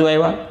 3x આ બાજુ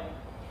આવ્યા,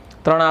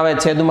 3 આવે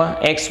છેદમાં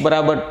x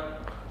બરાબર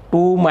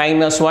 2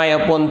 - y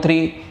upon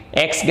 3,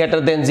 x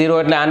greater than 0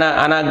 એટલે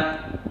આના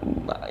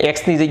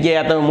x ની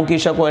જગ્યાએ તમે મૂકી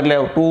શકો એટલે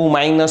 2 -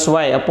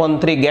 y upon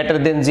 3 greater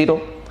than 0.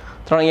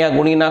 3 અહીંયા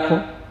ગુણી નાખો.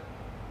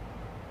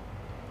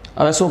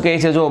 હવે શું કહે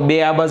છે, જો 2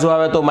 આ બાજુ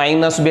આવે તો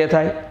 -2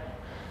 થાય,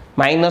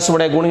 માઇનસ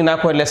વડે ગુણી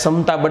નાખો એટલે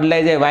સમતા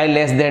બદલાઈ જાય, y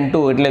લેસ ધેન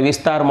 2 એટલે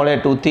વિસ્તાર મળે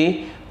 2 થી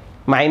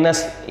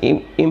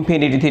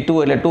 -ઇન્ફિનિટી થી 2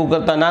 એટલે 2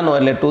 કરતાં નાનો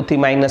એટલે 2 થી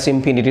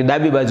 -ઇન્ફિનિટી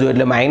ડાબી બાજુ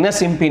એટલે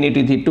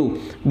 -ઇન્ફિનિટી થી 2,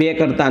 2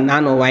 કરતાં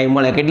નાનો y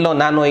મળે. કેટલો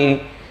નાનો એ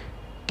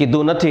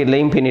કીધું નથી એટલે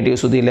ઇન્ફિનિટી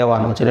સુધી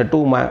લેવાનો છે એટલે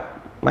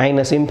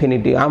 2 -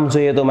 ઇન્ફિનિટી. આમ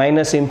જોઈએ તો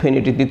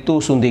 -ઇન્ફિનિટી થી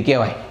 2 સુધી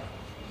કહેવાય.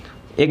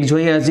 એક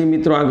જોઈએ હજી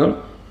મિત્રો આગળ,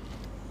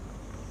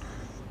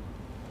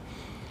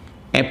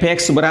 fx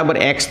બરાબર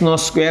x²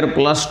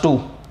 + 2.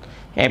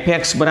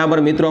 fx બરાબર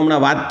મિત્રો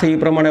હમણાં વાત થઈ એ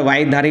પ્રમાણે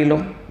y ધારી લો.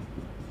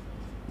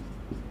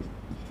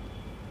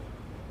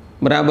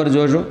 બરાબર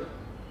જોજો,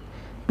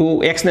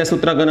 2x ને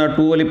સૂત્ર કરનાર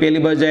 2 ઓલી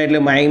પહેલી બાજુ જાય એટલે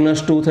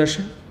 -2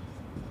 થશે.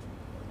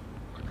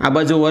 આ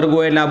બાજુ વર્ગ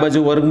હોય એટલે આ બાજુ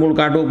વર્ગમૂળ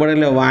કાઢવું પડે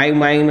એટલે y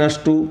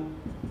 - 2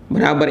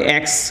 બરાબર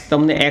x.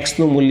 તમને x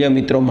નું મૂલ્ય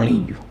મિત્રો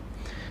મળી ગયું.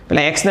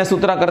 એટલે x ને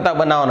સૂત્ર કરતા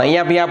બનાવવાનો.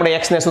 અહીંયા બી આપણે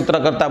x ને સૂત્ર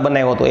કરતા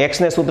બનાવ્યો હતો.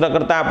 x ને સૂત્ર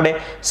કરતા આપણે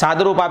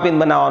સાદરૂપ આપીને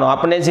બનાવવાનો,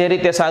 આપણે જે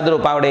રીતે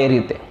સાદરૂપ આવડે એ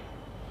રીતે.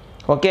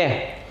 ઓકે,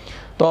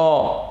 તો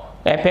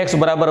fx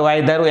બરાબર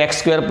y ધારું,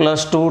 x²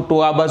 + 2,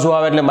 2 આ બાજુ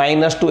આવે એટલે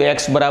 -2,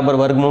 x બરાબર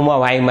વર્ગમૂળમાં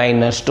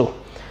y - 2.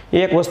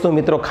 એક વસ્તુ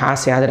મિત્રો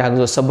ખાસ યાદ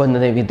રાખજો સંબંધ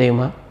અને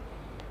વિધેયમાં,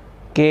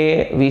 કે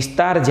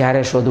વિસ્તાર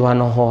જ્યારે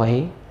શોધવાનો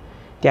હોય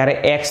ત્યારે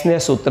x ને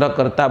સૂત્ર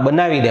કરતા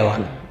બનાવી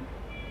દેવાનું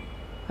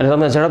એટલે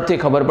તમને ઝડપથી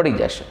ખબર પડી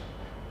જશે.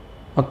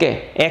 ઓકે,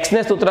 x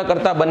ને સૂત્ર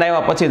કરતા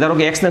બનાવ્યા પછી, ધારો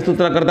કે x ને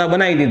સૂત્ર કરતા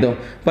બનાવી દીધો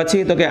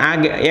પછી તો કે આ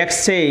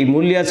x છે એ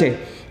મૂલ્ય છે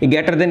એ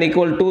greater than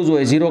equal 2 જ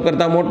હોય, 0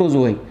 કરતાં મોટું જ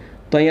હોય,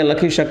 તો અહીંયા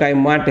લખી શકાય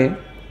માટે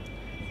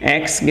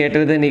x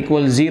greater than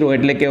equal 0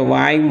 એટલે કે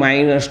y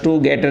 - 2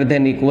 greater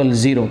than equal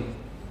 0.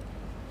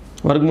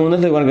 વર્ગમૂળ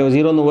નથી, કારણ કે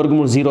 0 નું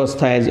વર્ગમૂળ 0 જ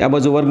થાય. આ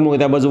બાજુ વર્ગમૂળ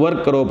હોય તો આ બાજુ વર્ગ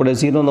કરવો પડે,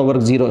 0 નો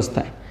વર્ગ 0 જ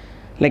થાય.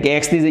 એટલે કે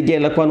x ની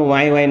જગ્યાએ લખવાનું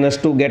y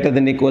 - 2 greater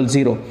than equal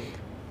 0.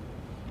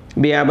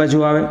 2 આ બાજુ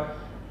આવે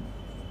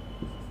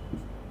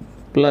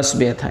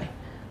 +2 થાય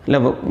એટલે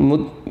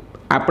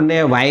આપણે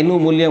y નું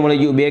મૂલ્ય મળી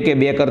ગયું 2 કે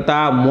 2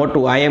 કરતાં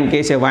મોટું. આ એમ કહે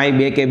છે y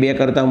 2 કે 2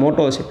 કરતાં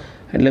મોટો છે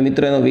એટલે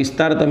મિત્રો એનો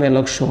વિસ્તાર તમે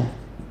લખશો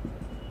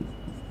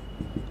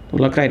તો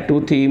લખાય 2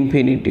 થી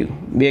ઇન્ફિનિટી,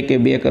 2 કે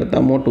 2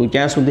 કરતાં મોટું.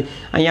 ક્યાં સુધી?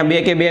 અહીંયા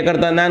 2 કે 2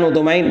 કરતાં નાનું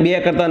તો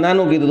 2 કરતાં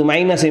નાનું કીધું તો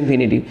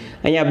 -ઇન્ફિનિટી.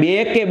 અહીંયા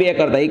 2 કે 2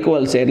 કરતાં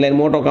ઇક્વલ છે એટલે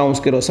મોટો કાઉન્સ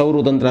કર્યો,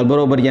 સૌવૃત અંતરાલ.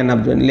 બરોબર ધ્યાન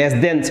આપજો. લેસ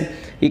ધેન છે,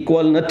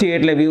 ઇક્વલ નથી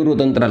એટલે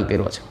વિવૃત અંતરાલ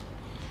કર્યો છે.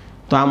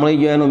 તો આ મળી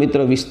ગયો એનો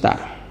મિત્રો વિસ્તાર.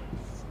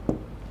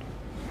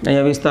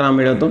 અહીંયા વિસ્તાર આ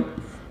મળ્યો હતો.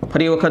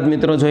 ફરી વખત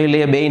મિત્રો જોઈ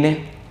લઈએ બેયને.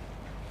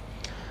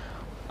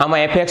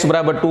 આમાં fx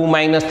બરાબર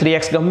 2 -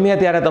 3x ગમે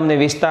ત્યારે તમને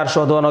વિસ્તાર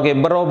શોધવાનો કે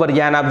બરોબર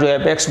ધ્યાન આપજો.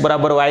 fx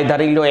બરાબર y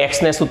ધારી લો,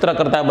 x ને સૂત્ર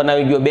કરતા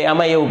બનાવી ગયો. બે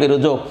આમાં એવું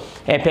કર્યું, જો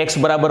fx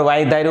બરાબર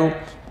y ધાર્યું,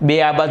 2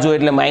 આ બાજુ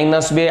એટલે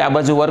 -2, આ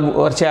બાજુ વર્ગ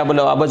છે,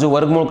 આ બાજુ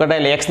વર્ગમૂળ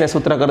કઢાય એટલે x ને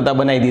સૂત્ર કરતા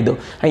બનાવી દીધો.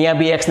 અહીંયા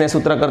બી x ને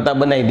સૂત્ર કરતા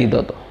બનાવી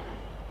દીધો હતો.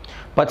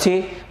 પછી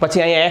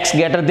અહીંયા x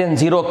greater than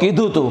 0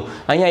 કીધું હતું,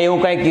 અહીંયા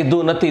એવું કાંઈ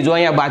કીધું નથી. જો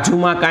અહીંયા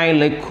બાજુમાં કાંઈ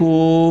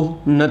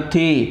લખ્યું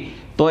નથી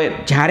તો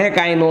જ્યારે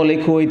કાંઈ ન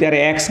લખ્યું હોય ત્યારે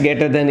x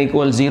greater than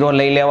equal 0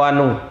 લઈ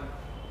લેવાનું,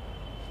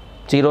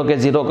 0 કે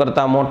 0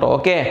 કરતાં મોટો.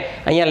 ઓકે,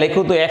 અહીંયા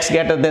લખ્યું હતું x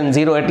greater than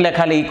 0 એટલે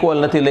ખાલી ઇક્વલ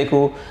નથી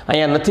લખ્યું,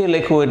 અહીંયા નથી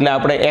લખ્યું એટલે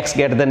આપણે x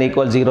greater than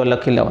equal 0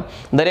 લખી લેવાનું.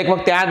 દરેક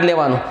વખતે આ જ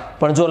લેવાનું,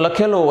 પણ જો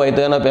લખેલું હોય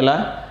તો એનો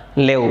પહેલાં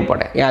લેવું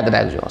પડે, યાદ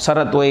રાખજો.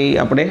 શરત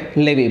હોય આપણે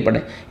લેવી પડે.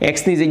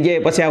 x ની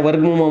જગ્યાએ પછી આ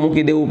વર્ગમૂળમાં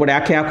મૂકી દેવું પડે,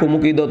 આખું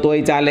મૂકી દો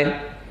તોય ચાલે.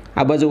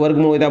 આ બાજુ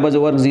વર્ગમૂળ હોય તો આ બાજુ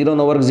વર્ગ 0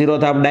 નો વર્ગ 0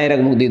 થાય,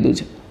 ડાયરેક્ટ મૂકી દીધું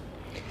છે.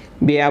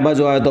 2 આ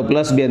બાજુ આવે તો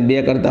 +2,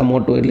 2 કરતાં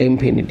મોટું એટલે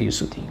ઇન્ફિનિટી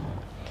સુધી.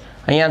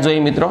 અહીંયા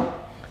જોઈએ મિત્રો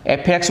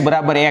fx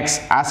બરાબર x,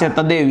 આ છે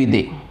તદેવ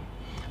વિધેય.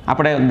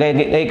 આપણે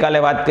ગઈકાલે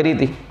વાત કરી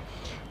હતી,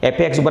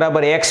 fx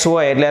બરાબર x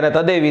હોય એટલે એને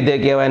તદેવ વિધેય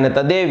કહેવાય, અને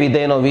તદેવ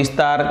વિધેયનો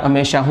વિસ્તાર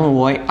હંમેશા શું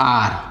હોય?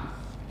 r.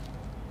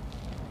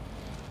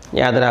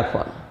 યાદ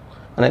રાખવાનું.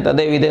 અને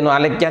તદેવ વિધેયનો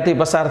આલેખ ક્યાંથી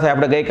પસાર થાય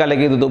આપણે ગઈકાલે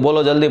કીધું હતું,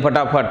 બોલો જલ્દી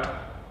ફટાફટ.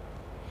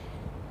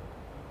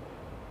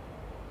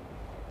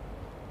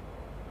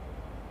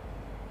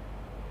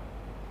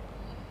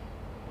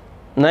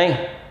 નહીં?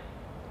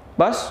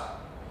 બસ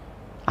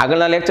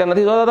આગળના લેક્ચર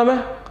નથી જોતા તમે?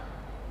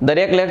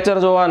 દરેક લેક્ચર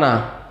જોવાના,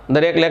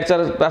 દરેક લેક્ચર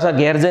પાછા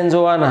ઘેર જઈને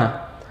જોવાના.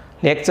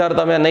 લેક્ચર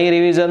તમે નહીં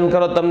રિવિઝન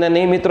કરો તમને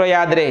નહીં મિત્રો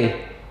યાદ રહે.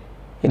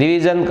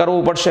 રિવિઝન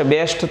કરવું પડશે.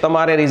 બેસ્ટ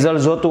તમારે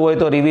રિઝલ્ટ જોતું હોય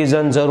તો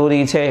રિવિઝન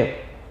જરૂરી છે.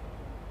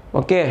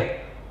 ઓકે,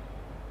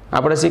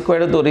 આપણે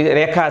શીખવાડ્યું હતું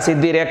રેખા,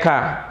 સીધી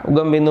રેખા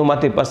ઉગમ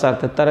બિંદુમાંથી પસાર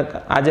થાય. તરત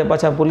આજે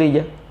પાછા ભૂલી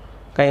ગયા,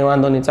 કંઈ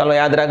વાંધો નહીં. ચાલો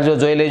યાદ રાખજો,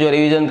 જોઈ લેજો,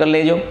 રિવિઝન કરી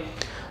લેજો.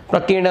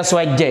 પ્રકીર્ણ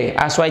સ્વાધ્યાય,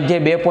 આ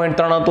સ્વાધ્યાય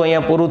 2.3 હતું,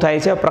 અહીંયા પૂરું થાય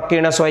છે.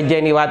 પ્રકીર્ણ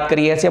સ્વાધ્યાયની વાત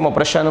કરીએ છીએ. એમાં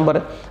પ્રશ્ન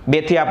નંબર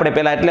 2 થી આપણે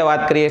પહેલાં એટલે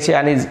વાત કરીએ છીએ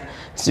આની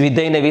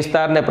વિધેયને,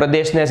 વિસ્તારને,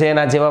 પ્રદેશને છે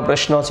એના જેવા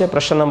પ્રશ્નો છે.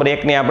 પ્રશ્ન નંબર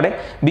 1ની આપણે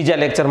બીજા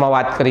લેક્ચરમાં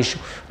વાત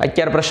કરીશું.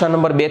 અત્યારે પ્રશ્ન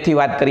નંબર 2 થી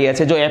વાત કરીએ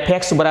છીએ. જો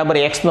fx બરાબર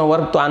x નો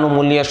વર્ગ તો આનું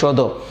મૂલ્ય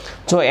શોધો.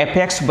 જો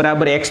fx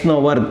બરાબર x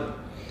નો વર્ગ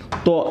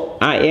તો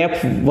આ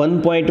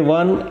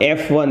f1.1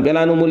 f1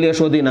 પહેલાંનું મૂલ્ય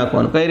શોધી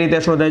નાખવાનું. કઈ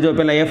રીતે શોધાય? જો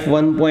પહેલાં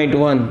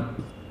f1.1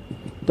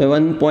 તો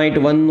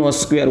 1.1 નો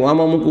સ્ક્વેર હું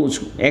આમાં મૂકું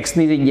છું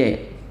એક્સની જગ્યાએ,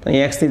 તો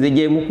અહીં એક્સની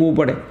જગ્યાએ મૂકવું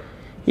પડે.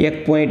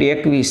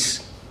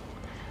 1.21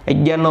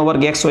 11 નો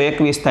વર્ગ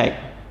 121 થાય.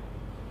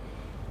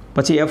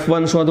 પછી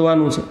f1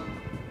 શોધવાનું છે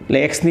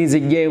એટલે એક્સની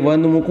જગ્યાએ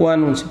 1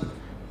 મૂકવાનું છે.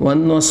 1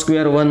 નો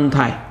સ્ક્વેર 1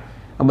 થાય.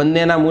 આ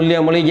બંનેના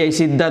મૂલ્ય મળી જાય,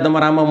 સીધા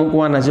તમારે આમાં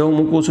મૂકવાના. જેવું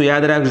મૂકું છું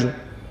યાદ રાખજો.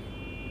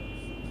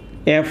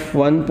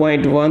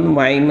 f1.1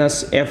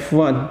 minus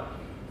f1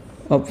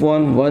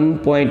 upon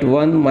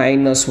 1.1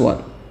 minus 1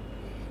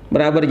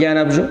 બરાબર ધ્યાન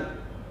આપજો.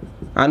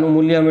 આનું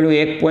મૂલ્ય મળ્યું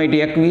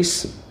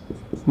 1.21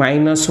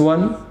 માઇનસ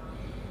 1,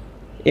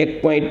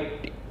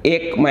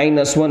 1.1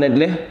 માઇનસ 1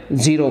 એટલે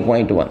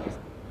 0.1.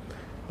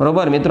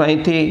 બરાબર મિત્રો,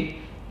 અહીંથી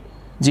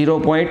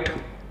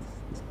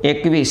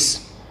 0.21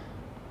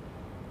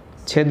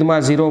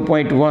 છેદમાં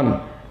 0.1.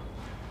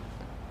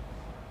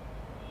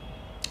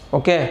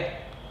 ઓકે,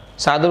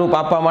 સાદુરૂપ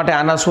આપવા માટે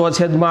આના 100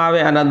 છેદમાં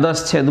આવે, આના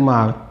 10 છેદમાં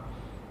આવે.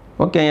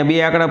 ઓકે, અહીંયા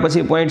 2 આંકડા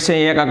પછી પોઈન્ટ છે,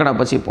 1 આંકડા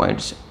પછી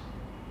પોઈન્ટ છે.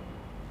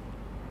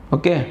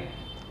 ઓકે,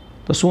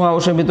 તો શું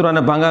આવશે મિત્રો?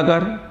 આને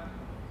ભાગાકાર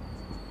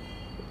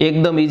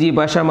એકદમ ઇઝી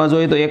ભાષામાં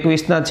જોઈએ તો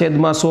 21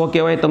 છેદમાં 100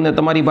 કહેવાય. તમને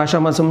તમારી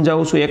ભાષામાં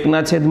સમજાવું છું.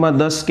 1 છેદમાં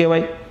 10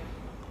 કહેવાય.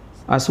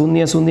 આ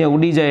 0 0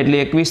 ઉડી જાય એટલે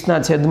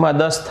 21 છેદમાં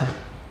 10 થાય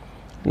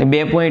એટલે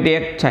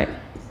 2.1 થાય.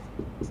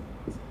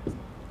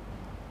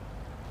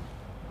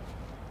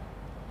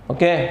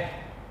 ઓકે,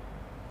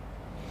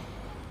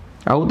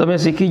 આવું તમે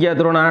શીખી ગયા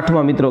ધોરણ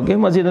 8માં મિત્રો.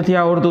 કેમ હજી નથી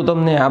આવડતું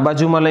તમને? આ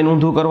બાજુમાં લઈને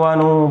ઊંધું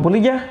કરવાનું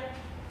ભૂલી ગયા?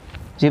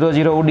 0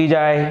 0 ઉડી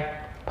જાય.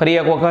 ફરી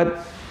એક વખત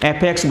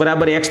fx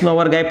બરાબર x નો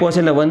વર્ગ આપ્યો છે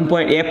એટલે 1.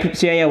 f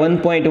છે અહીંયા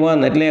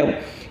 1.1 એટલે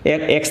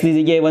xની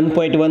જગ્યાએ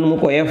 1.1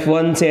 મૂકો.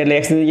 f1 છે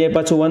એટલે xની જગ્યાએ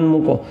પાછું 1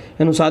 મૂકો.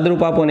 એનું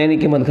સાદરૂપ આપો ને એની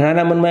કિંમત.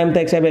 ઘણાના મનમાં એમ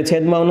થાય કે સાહેબ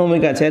છેદમાં ન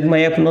મૂક્યા,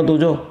 છેદમાં f નહોતું,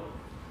 જો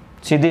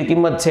સીધી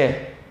કિંમત છે.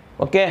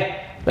 ઓકે,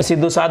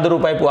 સીધું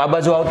સાદરૂપ આપ્યું. આ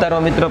બાજુ આવતા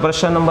રહો મિત્રો.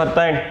 પ્રશ્ન નંબર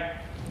 3.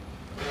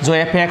 જો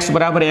fx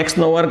બરાબર x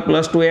નો વર્ગ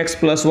plus 2x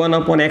plus 1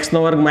 upon x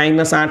નો વર્ગ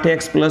માઇનસ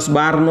 8x પ્લસ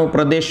 12 નો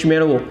પ્રદેશ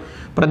મેળવો.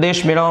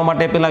 પ્રદેશ મેળવવા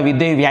માટે પેલા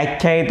વિધેય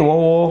વ્યાખ્યાયિત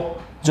હોવો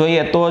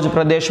જોઈએ તો જ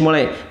પ્રદેશ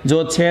મળે.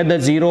 જો છેદ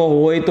 0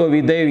 હોય તો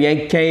વિધેય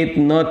વ્યાખ્યાયિત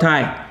ન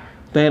થાય.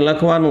 તો એ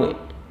લખવાનું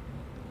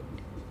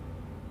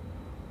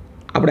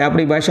આપણે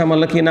આપણી ભાષામાં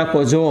લખી નાખો.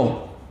 જો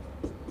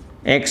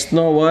x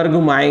નો વર્ગ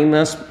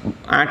minus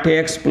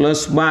 8x plus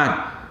 12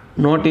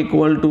 not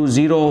equal to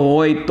 0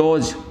 હોય તો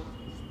જ,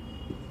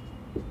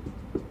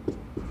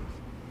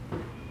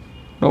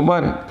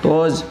 બરાબર,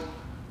 તો જ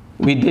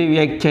વિધેય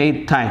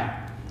વ્યાખ્યાયિત થાય.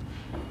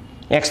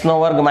 x નો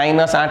વર્ગ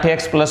minus 8x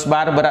plus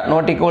 12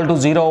 not equal to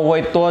 0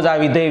 હોય તો જ આ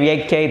વિધેય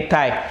વ્યાખ્યાયિત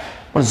થાય.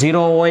 પણ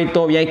 0 હોય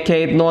તો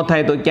વ્યાખ્યાયિત ન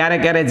થાય. તો ક્યારે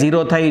ક્યારે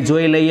 0 થાય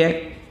જોઈ લઈએ.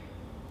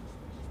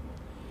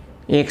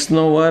 x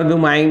નો વર્ગ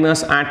માઇનસ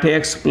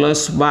 8x પ્લસ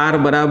 12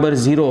 બરાબર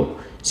 0.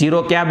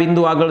 0 કયા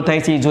બિંદુ આગળ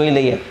થાય છે એ જોઈ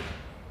લઈએ.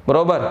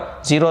 બરાબર,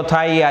 0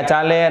 થાય આ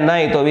ચાલે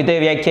નહીં તો વિધેય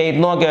વ્યાખ્યાયિત ન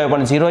કહેવાય.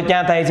 પણ 0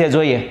 ક્યાં થાય છે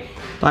જોઈએ.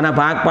 તો આના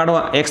ભાગ પાડો.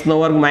 x નો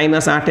વર્ગ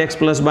માઇનસ 8x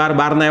પ્લસ 12,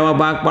 12ના એવા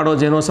ભાગ પાડો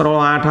જેનો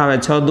સરવાળો 8 આવે.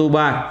 6 દુ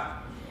 12.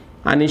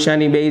 આ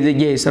નિશાની બે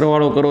જગ્યાએ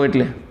સરવાળો કરો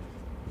એટલે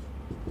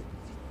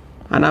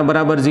આના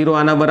બરાબર 0,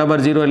 આના બરાબર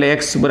 0 એટલે x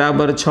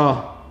બરાબર 6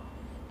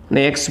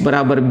 અને x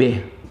બરાબર 2.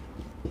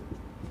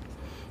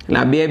 એટલે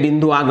આ બે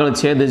બિંદુ આગળ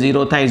છેદ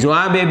 0 થાય. જો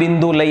આ બે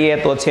બિંદુ લઈએ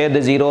તો છેદ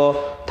 0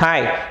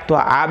 થાય. તો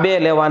આ બે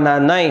લેવાના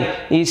નહીં,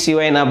 એ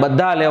સિવાયના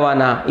બધા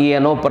લેવાના, એ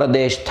એનો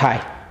પ્રદેશ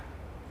થાય.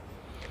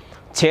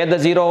 છેદ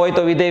 0 હોય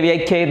તો વિધેય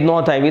વ્યાખ્યાયિત ન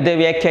થાય. વિધેય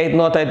વ્યાખ્યાયિત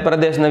ન થાય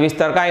પ્રદેશને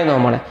વિસ્તાર કાંઈ ન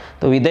મળે.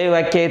 તો વિધેય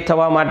વ્યાખ્યાયિત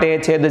થવા માટે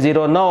છેદ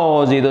 0 ન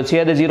હોવો જોઈએ. તો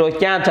છેદ 0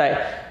 ક્યાં થાય?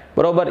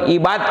 બરોબર, એ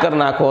બાદ કરી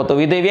નાખો તો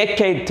વિધેય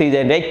વ્યાખ્યાયિત થઈ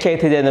જાય.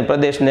 વ્યાખ્યાયિત થઈ જાય ને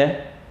પ્રદેશને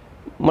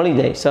મળી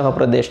જાય,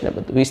 સહપ્રદેશને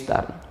બધું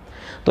વિસ્તારને.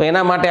 તો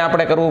એના માટે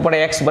આપણે કરવું પડે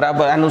x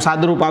બરાબર, આનું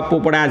સાદરૂપ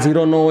આપવું પડે. આ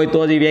 0 ન હોય તો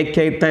જ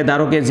વ્યાખ્યાયિત થાય.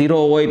 ધારો કે 0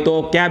 હોય તો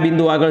કયા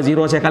બિંદુ આગળ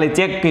 0 છે, ખાલી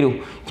ચેક કર્યું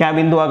કયા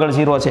બિંદુ આગળ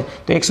 0 છે.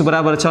 તો x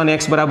બરાબર 6 અને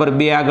x બરાબર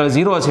 2 આગળ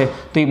 0 છે.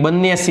 તો એ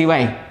બંને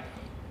સિવાય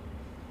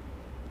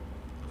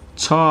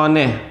 6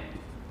 અને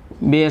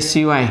 2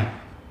 સિવાય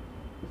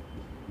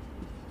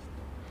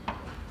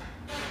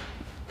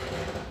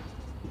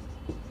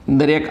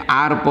દરેક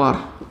r પર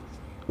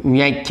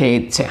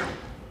વ્યાખ્યાયિત છે.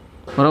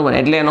 બરાબર,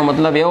 એટલે એનો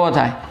મતલબ એવો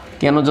થાય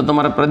કે એનો જો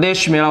તમારે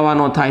પ્રદેશ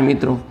મેળવવાનો થાય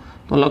મિત્રો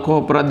તો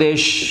લખો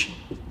પ્રદેશ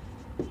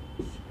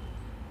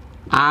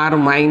આર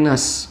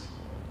માઇનસ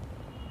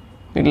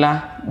કેટલા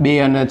 2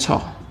 અને 6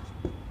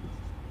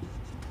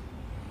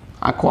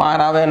 આખો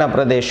આર આવે એના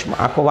પ્રદેશમાં,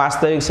 આખો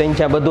વાસ્તવિક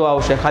સંખ્યા બધું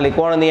આવશે, ખાલી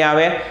કોણ નહીં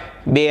આવે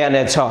 2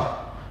 અને 6.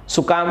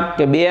 શું કામ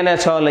કે 2 અને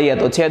 6 લઈએ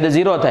તો છેદ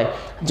 0 થાય.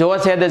 જો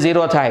છેદ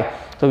 0 થાય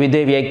તો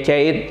વિધેય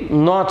વ્યાખ્યાયિત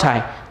ન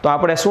થાય. તો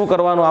આપણે શું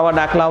કરવાનું આવા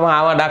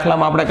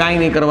દાખલામાં આપણે કાંઈ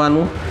નહીં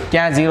કરવાનું.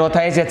 ક્યાં 0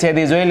 થાય છે છેદ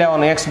જોઈ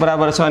લેવાનું. x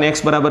બરાબર 6 અને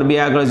x બરાબર 2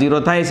 આગળ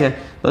 0 થાય છે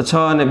તો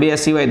 6 અને 2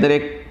 સિવાય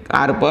દરેક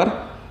r પર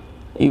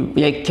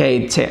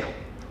વ્યાખ્યાયિત છે.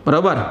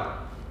 બરાબર,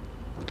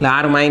 એટલે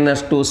r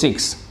 -2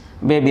 6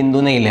 બે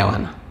બિંદુ નહીં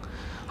લેવાના.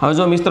 હવે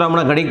જો મિત્રો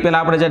હમણાં ઘડીક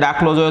પહેલાં આપણે જે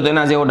દાખલો જોયો તો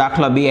એના જેવો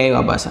દાખલા 2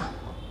 આવ્યા પાછા.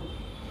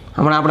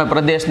 હમણાં આપણે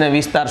પ્રદેશને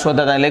વિસ્તાર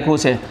શોધતા લખ્યું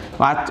છે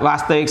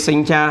વાસ્તવિક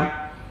સંખ્યા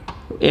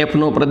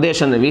એફનો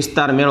પ્રદેશ અને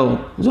વિસ્તાર મેળવો.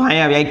 જો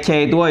અહીંયા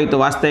વ્યાખ્યાયિત હોય તો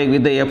વાસ્તવિક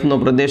વિધેય એફનો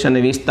પ્રદેશ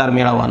અને વિસ્તાર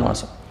મેળવવાનો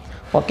છે.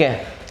 ઓકે,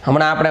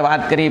 હમણાં આપણે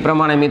વાત કરી એ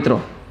પ્રમાણે મિત્રો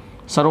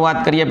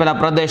શરૂઆત કરીએ પહેલાં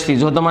પ્રદેશથી.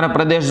 જો તમારે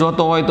પ્રદેશ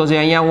જોતો હોય તો જે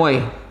અહીંયા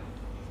હોય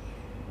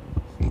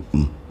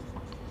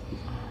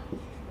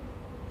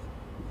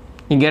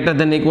એ >=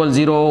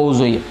 0 હોવું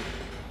જોઈએ.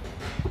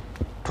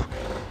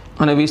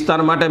 અને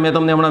વિસ્તાર માટે મેં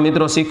તમને હમણાં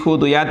મિત્રો શીખવું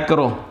હતું, યાદ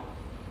કરો.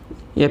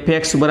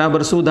 fx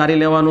બરાબર શું ધારી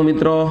લેવાનું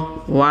મિત્રો?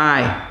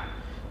 y.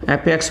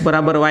 fx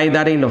બરાબર y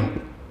ધારી લો.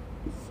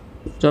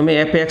 જો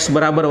મેં fx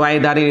બરાબર y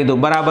ધારી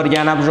લીધું, બરાબર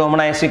ધ્યાન આપજો.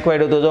 હમણાં એ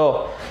શીખવાડ્યું હતું, જો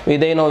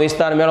વિધેયનો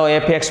વિસ્તાર મેળવો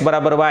fx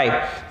બરાબર y.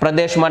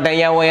 પ્રદેશ માટે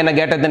અહીંયા હોય એને >=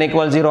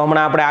 0.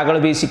 હમણાં આપણે આગળ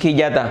બી શીખી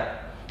ગયા હતા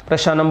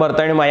પ્રશ્ન નંબર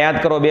 3માં, યાદ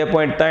કરો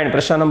 2.3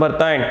 પ્રશ્ન નંબર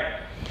 3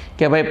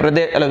 કે ભાઈ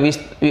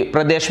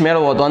પ્રદેશ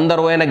મેળવો તો અંદર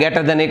હોય એને >=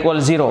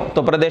 0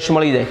 તો પ્રદેશ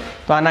મળી જાય.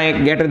 તો આના એક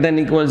 >=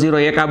 0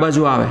 એક આ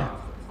બાજુ આવે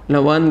એટલે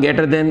 1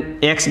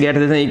 x > 1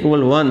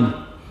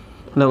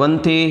 એટલે 1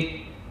 થી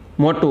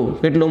મોટું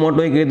કેટલું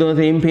મોટું એ કીધું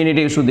નથી,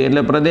 ઇન્ફિનિટી સુધી,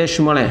 એટલે પ્રદેશ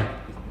મળે.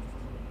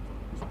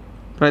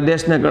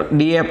 પ્રદેશને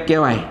df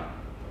કહેવાય,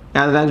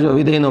 યાદ રાખજો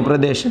વિધેયનો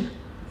પ્રદેશ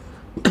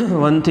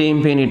 1 થી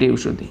ઇન્ફિનિટી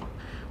સુધી.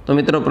 તો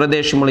મિત્રો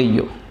પ્રદેશ મળી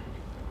ગયો.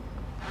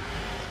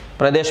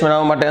 પ્રદેશ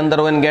મેળવવા માટે અંદર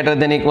હોય ને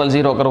 >=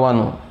 0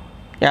 કરવાનું,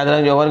 યાદ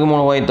રાખજો.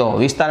 વર્ગમૂળ હોય તો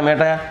વિસ્તાર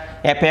માટે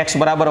fx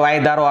બરાબર y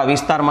ધારો. આ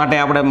વિસ્તાર માટે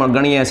આપણે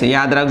ગણીએ છીએ,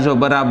 યાદ રાખજો.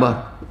 બરાબર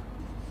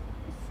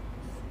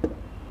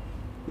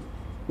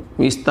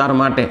વિસ્તાર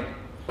માટે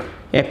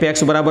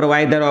fx બરાબર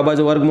y ધારો. આ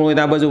બાજુ વર્ગમૂળ હોય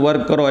તો આ બાજુ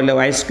વર્ગ કરો એટલે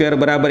y²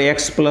 બરાબર x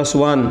 +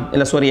 1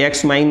 એટલે સોરી x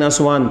 -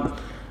 1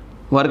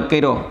 વર્ગ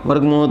કર્યો.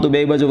 વર્ગમૂળ હતું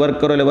બે બાજુ વર્ગ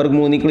કરો એટલે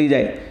વર્ગમૂળ નીકળી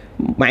જાય.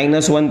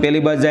 -1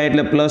 પહેલી બાજુ જાય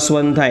એટલે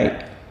 +1 થાય.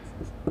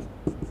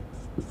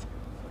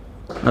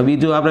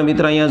 બીજું આપણે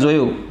મિત્ર અહીંયા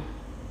જોયું,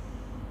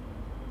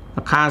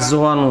 ખાસ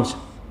જોવાનું છે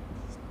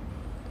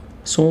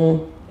શું?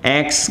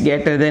 x >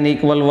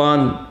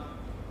 1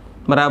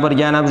 બરાબર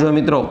ધ્યાન આપજો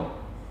મિત્રો.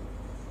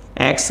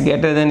 x >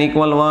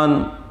 1,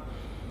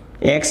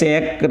 x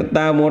 1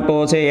 કરતાં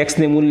મોટો છે, x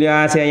ની મૂલ્ય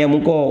આ છે, અહીંયા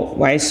મૂકો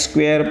y² +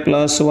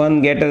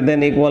 1 >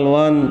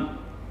 1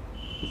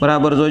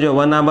 બરાબર. જોજો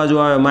 1 આ બાજુ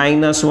આવે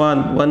 -1,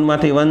 1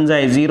 માંથી 1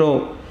 જાય 0,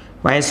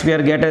 y²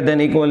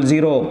 >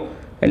 0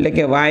 એટલે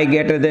કે y >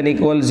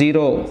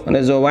 0. અને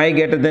જો y >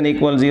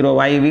 0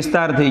 y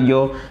વિસ્તાર થઈ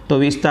ગયો તો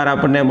વિસ્તાર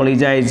આપણને મળી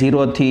જાય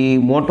 0 થી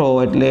મોટો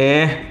એટલે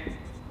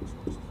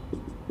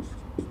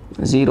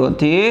 0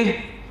 થી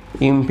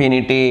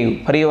ઇન્ફિનિટી.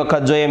 ફરી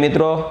વખત જોઈએ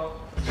મિત્રો,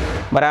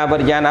 બરાબર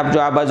ધ્યાન આપજો.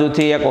 આ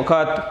બાજુથી એક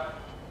વખત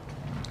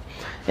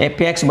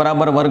fx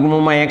બરાબર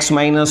વર્ગમૂળમાં x -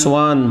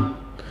 1.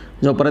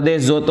 જો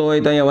પ્રદેશ જોતો હોય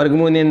તો અહીંયા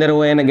વર્ગમૂળની અંદર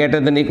હોય એને >=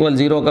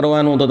 0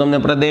 કરવાનું તો તમને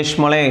પ્રદેશ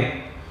મળે.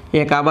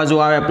 એક આ બાજુ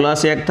આવે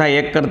 +1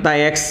 થાય, 1 કરતાં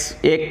x,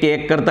 1 કે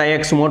 1 કરતાં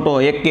x મોટો,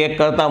 1 કે 1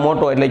 કરતાં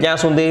મોટો એટલે ક્યાં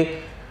સુધી?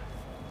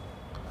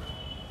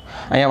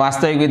 અહીંયા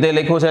વાસ્તવિક વિધેય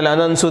લખ્યું છે એટલે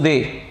અનંત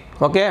સુધી.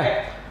 ઓકે,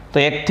 તો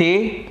 1 થી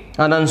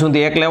અનંત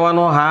સુધી 1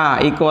 લેવાનો. હા,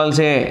 ઇક્વલ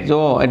છે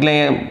જો, એટલે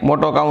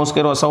મોટો કાઉન્સ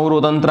કર્યો.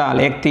 સૌરુત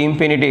અંતરાલ 1 થી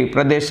ઇન્ફિનિટી,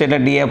 પ્રદેશ છે એટલે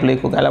df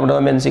લખ્યું. કાલે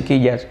આપણે બેન શીખી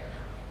ગયા છે.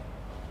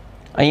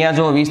 અહીંયા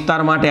જો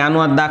વિસ્તાર માટે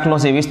આનો આ દાખલો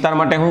છે. વિસ્તાર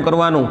માટે શું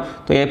કરવાનું?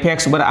 તો fx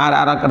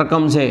આ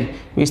રકમ છે,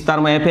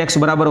 વિસ્તારમાં fx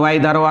બરાબર y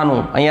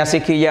ધારવાનું. અહીંયા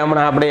શીખી ગયા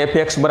હમણાં આપણે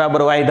fx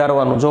બરાબર y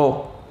ધારવાનું. જો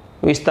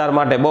વિસ્તાર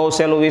માટે બહુ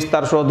સહેલું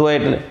વિસ્તાર શોધવો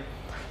એટલે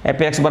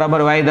fx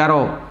બરાબર y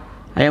ધારો.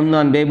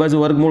 એમનો બે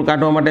બાજુ વર્ગમૂળ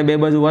કાઢવા માટે બે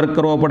બાજુ વર્ગ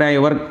કરવો પડે. એ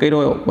વર્ગ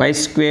કર્યો y²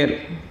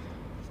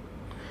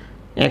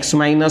 x -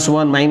 1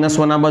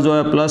 -1 આ બાજુ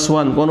આવે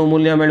 +1. કોનું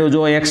મૂલ્ય મળ્યું?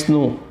 જો x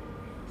નું.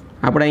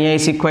 આપણે અહીંયા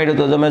શીખવાડ્યું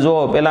તો તમે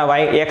જુઓ, પહેલાં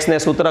x ને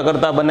સૂત્ર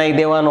કરતાં બનાવી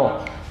દેવાનો.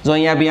 જો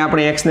અહીંયા બી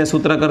આપણે x ને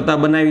સૂત્ર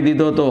કરતાં બનાવી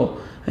દીધો તો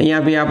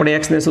અહીંયા બી આપણે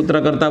x ને સૂત્ર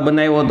કરતાં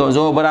બનાવ્યો હતો.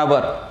 જો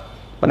બરાબર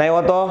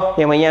બનાવ્યો હતો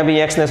એમ અહીંયા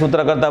બી x ને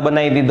સૂત્ર કરતાં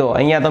બનાવી દીધો.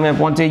 અહીંયા તમે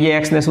પહોંચી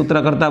ગયા x ને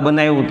સૂત્ર કરતાં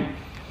બનાવ્યું.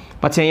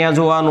 પછી અહીંયા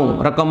જોવાનું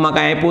રકમમાં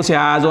કાંઈ આપ્યું છે.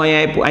 આ જો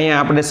અહીંયા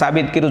આપણે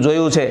સાબિત કર્યું,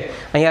 જોયું છે.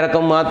 અહીંયા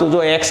રકમમાં હતું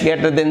જો x >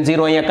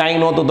 0, અહીંયા કાંઈ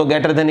નહોતું તો > =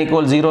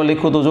 0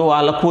 લખ્યું હતું. જો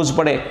આ લખવું જ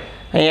પડે.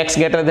 અહીંયા x >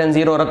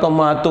 0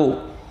 રકમમાં હતું,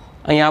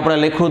 અહીંયા આપણે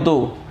લખ્યું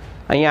હતું.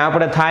 અહીંયા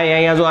આપણે થાય,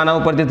 અહીંયા જો આના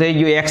ઉપરથી થઈ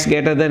ગયું x >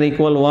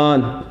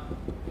 1.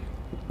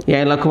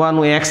 અહીંયા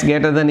લખવાનું x >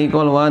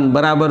 1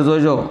 બરાબર.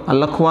 જોજો આ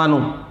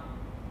લખવાનું,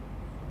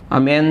 આ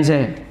મેન છે.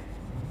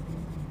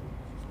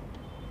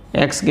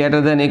 x >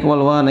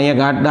 1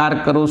 અહીંયા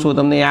ડાર્ક કરું છું,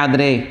 તમને યાદ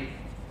રહે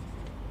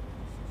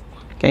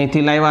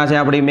ક્યાંયથી લાવ્યા છે,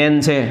 આપણી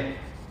મેન છે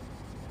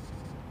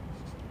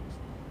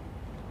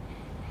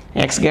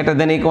x >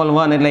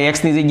 1 એટલે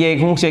x ની જગ્યાએ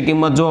શું છે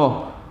કિંમત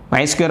જો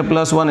y²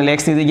 + 1 એટલે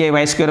x ની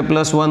જગ્યાએ y²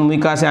 + 1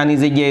 મૂક્યા છે, આની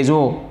જગ્યાએ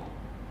જો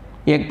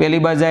એક પહેલી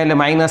બાજુ જાય એટલે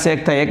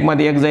 -1 થાય,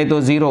 એકમાંથી 1 જાય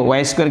તો 0,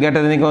 y² >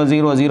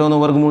 0, 0 નું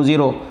વર્ગમૂળ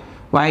 0,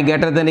 y >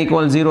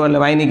 0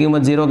 એટલે y ની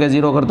કિંમત 0 કે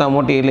 0 કરતાં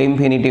મોટી એટલે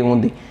ઇન્ફિનિટી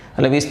ઊંધી,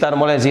 એટલે વિસ્તાર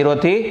મળે 0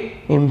 થી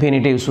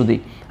ઇન્ફિનિટી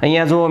સુધી.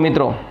 અહીંયા જુઓ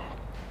મિત્રો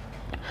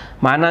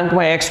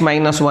માનાંકમાં x -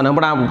 1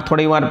 હમણાં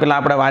થોડી વાર પહેલાં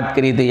આપણે વાત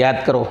કરી હતી, યાદ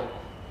કરો,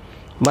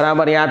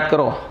 બરાબર યાદ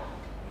કરો.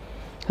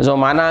 જો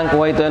માનાંક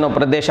હોય તો એનો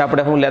પ્રદેશ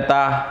આપણે શું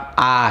લેતા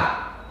r,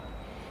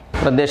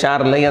 પ્રદેશ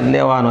r લઈ જ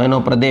લેવાનો,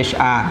 એનો પ્રદેશ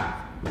r.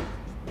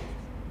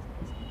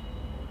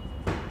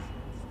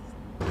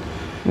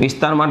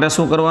 વિસ્તાર માટે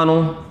શું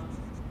કરવાનું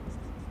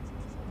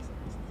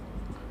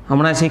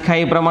હમણાં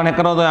શીખાય એ પ્રમાણે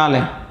કરો તો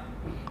હાલે,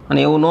 અને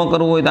એવું ન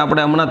કરવું હોય તો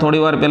આપણે હમણાં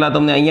થોડી વાર પહેલાં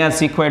તમને અહીંયા જ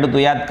શીખવાડ્યું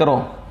હતું, યાદ કરો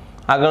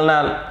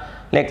આગળના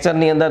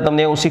લેક્ચરની અંદર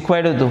તમને એવું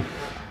શીખવાડ્યું હતું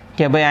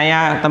કે ભાઈ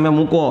અહીંયા તમે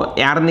મૂકો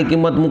આરની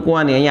કિંમત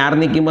મૂકવાની, અહીંયા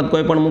આરની કિંમત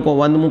કોઈ પણ મૂકો,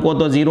 1 મૂકો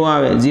તો 0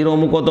 આવે, 0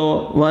 મૂકો તો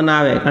 1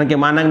 આવે, કારણ કે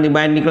માનાંકની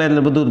બહાર નીકળે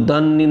એટલે બધું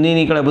ધન નહીં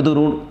નીકળે,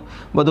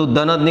 બધું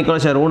ધન જ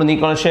નીકળશે, ઋણ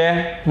નીકળશે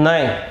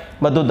નહીં,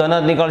 બધું ધન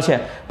જ નીકળશે.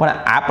 પણ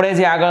આપણે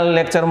જે આગળ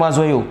લેક્ચરમાં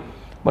જોયું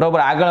બરાબર,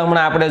 આગળ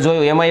હમણાં આપણે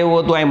જોયું એમાં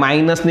એવું હતું આ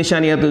માઇનસ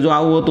નિશાની હતું, જો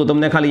આવું હતું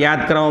તમને ખાલી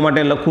યાદ કરાવવા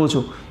માટે લખું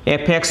છું,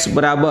 fx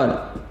બરાબર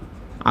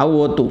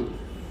આવું હતું,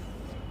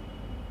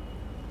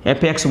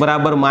 fx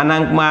બરાબર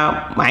માનાંકમાં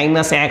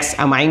 -x,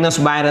 આ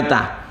 -12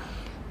 હતા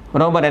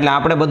બરાબર, એટલે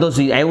આપણે બધું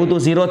આવ્યું હતું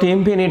 0 થી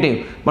ઇન્ફિનિટી,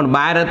 પણ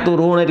 12 હતું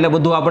ઋણ, એટલે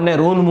બધું આપણને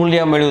ઋણ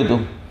મૂલ્ય મળ્યું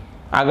હતું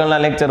આગળના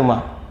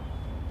લેક્ચરમાં.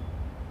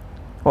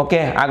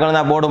 ઓકે,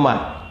 આગળના બોર્ડમાં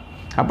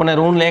આપણને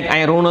ઋણ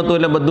અહીંયા ઋણ હતું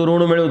એટલે બધું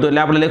ઋણ મળ્યું હતું,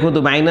 એટલે આપણે લખ્યું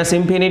હતું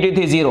 -∞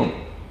 થી 0,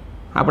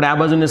 આપણે આ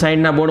બાજુની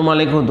સાઈડના બોર્ડમાં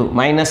લખ્યું હતું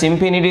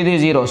 -∞ થી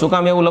 0. શું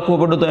કામ એવું લખવું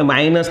પડ્યું? તો એ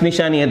માઇનસ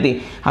નિશાની હતી.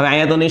 હવે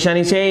અહીંયા તો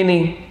નિશાની છે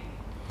નહીં,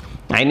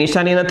 અહીં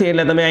નિશાની નથી,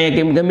 એટલે તમે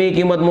અહીંયા ગમે એ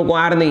કિંમત મૂકો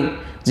r ની,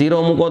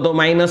 0 મૂકો તો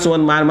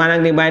 -1,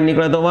 માનાંકની બહાર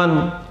નીકળે તો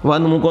 1,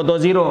 1 મૂકો તો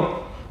 0,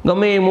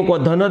 ગમે એ મૂકો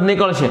ધન જ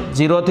નીકળશે,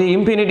 0 થી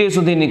ઇન્ફિનિટી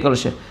સુધી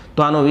નીકળશે.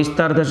 તો આનો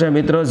વિસ્તાર થશે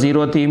મિત્રો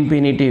 0 થી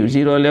ઇન્ફિનિટી,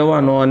 0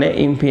 લેવાનો અને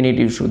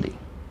ઇન્ફિનિટી સુધી.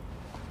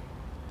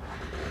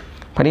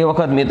 ફરી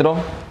વખત મિત્રો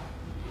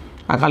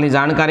આ ખાલી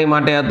જાણકારી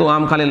માટે હતું,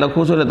 આમ ખાલી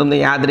લખું છું એટલે તમને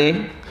યાદ રહે.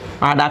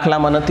 આ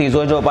દાખલામાં નથી,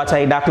 જોજો પાછા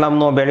એ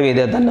દાખલામાં ન ભેળવી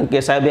દેતા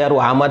કે સાહેબ યાર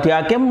આમાંથી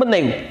આ કેમ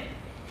બનાવ્યું.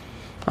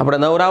 આપણે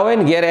નવરા હોય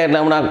ને ઘેરે એટલે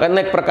હમણાં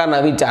અનેક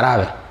પ્રકારના વિચાર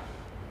આવે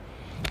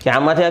કે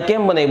આમાંથી આ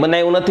કેમ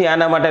બનાવ્યું નથી,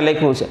 આના માટે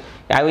લખ્યું છે.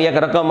 આવી એક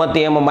રકમ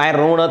હતી, એમાં બહાર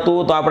ઋણ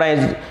હતું, તો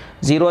આપણે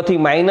 0 થી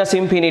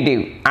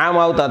 -∞ આમ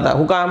આવતા હતા.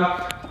 શું કામ?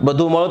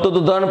 બધું મળતું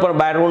હતું ધન, પણ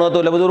બહાર ઋણ હતું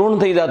એટલે બધું ઋણ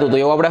થઈ જતું હતું,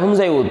 એવું આપણે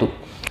સમજાવ્યું હતું.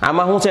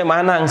 આમાં શું છે?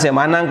 માનાંક છે,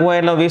 માનાંક હોય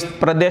એટલે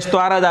પ્રદેશ તો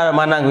આર જ આવે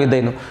માનાંક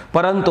વિધેયનો,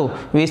 પરંતુ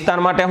વિસ્તાર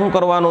માટે શું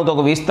કરવાનું?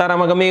 તો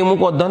વિસ્તારમાં ગમે એ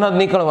મૂકો ધન જ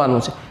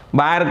નીકળવાનું છે.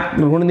 બહાર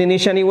ઋણની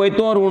નિશાની હોય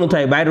તો ઋણ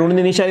થાય, બહાર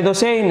ઋણની નિશાની તો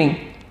છે નહીં,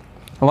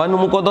 1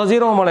 મૂકો તો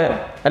 0 મળે,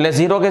 એટલે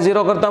 0 કે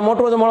 0 કરતાં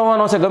મોટો જ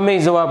મળવાનો છે ગમે એ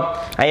જવાબ.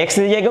 આ x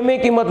ની જગ્યાએ ગમે એ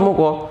કિંમત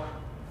મૂકો,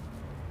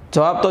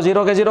 જવાબ તો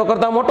 0 કે 0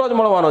 કરતાં મોટો જ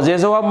મળવાનો, જે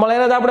જવાબ મળે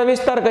ને જ આપણે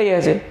વિસ્તાર કહીએ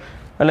છીએ.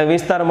 એટલે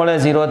વિસ્તાર મળે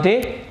 0 થી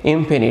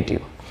ઇન્ફિનિટી.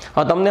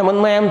 હવે તમને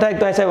મનમાં એમ થાય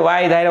કે સાહેબ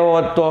y ધાર્યો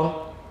હોત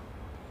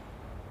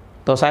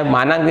તો સાહેબ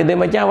માનાંક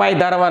વિધેયમાં ક્યાં y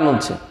ધારવાનું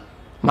જ છે?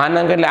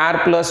 માનાંક એટલે r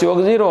 + યોગ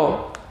 0,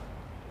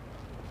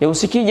 એવું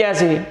શીખી ગયા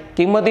છે,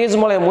 કિંમત એ જ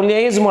મળે, મૂલ્ય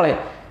એ જ મળે.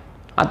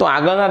 આ તો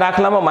આગળના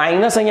દાખલામાં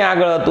માઇનસ અહીંયા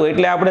આગળ હતું,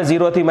 એટલે આપણે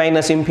 0 થી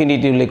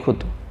 -∞ લખ્યું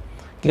હતું.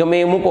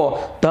 ગમે એ મૂકો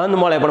ધન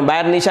મળે, પણ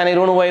બહાર નિશાની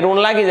ઋણ હોય, ઋણ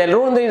લાગી જાય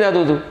ઋણ થઈ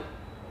જતું હતું.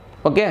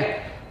 ઓકે,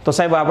 તો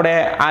સાહેબ આપણે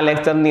આ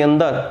લેક્ચરની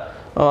અંદર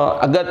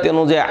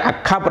અગત્યનું જે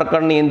આખા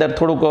પ્રકરણની અંદર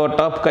થોડુંક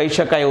ટફ કહી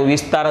શકાય એવું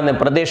વિસ્તાર અને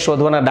પ્રદેશ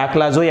શોધવાના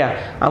દાખલા જોયા.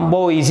 આમ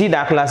બહુ ઇઝી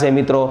દાખલા છે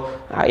મિત્રો,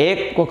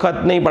 એક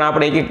વખત નહીં પણ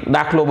આપણે એક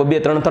દાખલો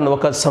 2-3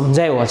 વખત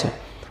સમજાવ્યો છે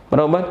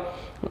બરાબર.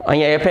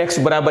 અહીંયા fx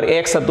બરાબર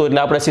x હતું એટલે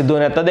આપણે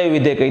સીધું એને તદૈવ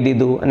વિધેય કહી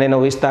દીધું, અને એનો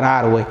વિસ્તાર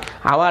r હોય.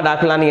 આવા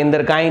દાખલાની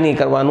અંદર કાંઈ નહીં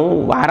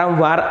કરવાનું,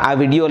 વારંવાર આ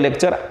વિડીયો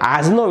લેક્ચર,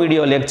 આજનો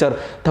વિડીયો લેક્ચર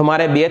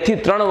તમારે 2 થી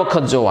 3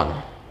 વખત જોવાનો,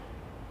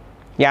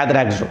 યાદ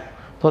રાખજો,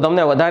 તો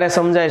તમને વધારે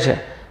સમજાય છે.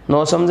 ન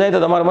સમજાય તો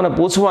તમારે મને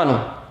પૂછવાનું,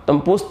 તમે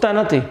પૂછતા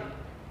નથી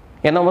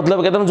એનો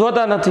મતલબ કે તમે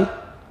જોતા નથી,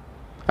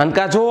 અને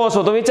કાં જોવો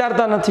છો તો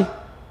વિચારતા નથી.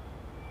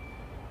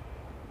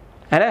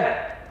 હે,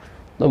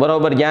 તો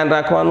બરાબર ધ્યાન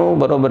રાખવાનું,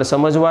 બરાબર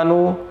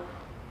સમજવાનું,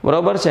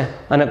 બરાબર છે.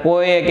 અને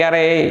કોઈએ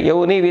ક્યારેય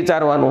એવું નહીં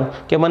વિચારવાનું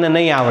કે મને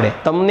નહીં આવડે,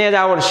 તમને જ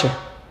આવડશે,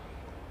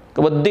 કે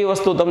બધી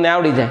વસ્તુ તમને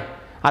આવડી જાય.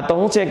 આ તો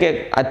શું છે કે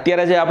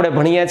અત્યારે જે આપણે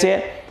ભણીએ છીએ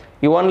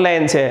એ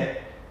ઓનલાઈન છે,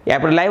 એ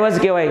આપણે લાઈવ જ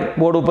કહેવાય,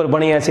 બોર્ડ ઉપર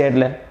ભણીએ છીએ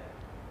એટલે.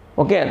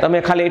 ઓકે, તમે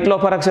ખાલી એટલો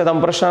ફરક છે,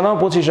 તમે પ્રશ્ન ન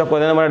પૂછી શકો,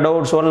 તેના માટે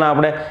ડાઉટ સોલ્વના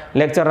આપણે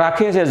લેક્ચર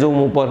રાખીએ છીએ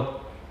ઝૂમ ઉપર,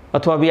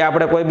 અથવા બી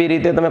આપણે કોઈ બી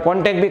રીતે તમે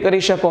કોન્ટેક્ટ બી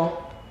કરી શકો.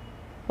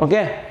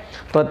 ઓકે,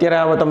 તો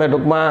અત્યારે હવે તમે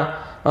ટૂંકમાં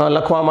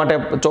લખવા માટે,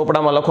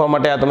 ચોપડામાં લખવા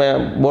માટે આ તમે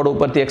બોર્ડ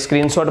ઉપરથી એક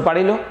સ્ક્રીનશોટ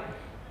પાડી લો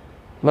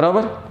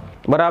બરાબર.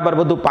 બરાબર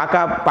બધું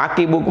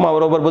પાકી બુકમાં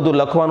બરોબર બધું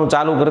લખવાનું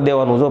ચાલુ કરી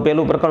દેવાનું. જો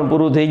પહેલું પ્રકરણ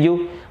પૂરું થઈ ગયું,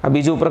 આ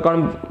બીજું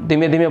પ્રકરણ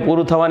ધીમે ધીમે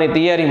પૂરું થવાની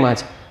તૈયારીમાં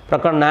છે.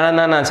 પ્રકરણ નાના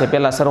નાના છે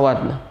પહેલાં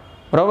શરૂઆતના,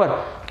 બરાબર.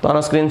 તો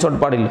આનો સ્ક્રીનશોટ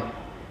પાડી લો.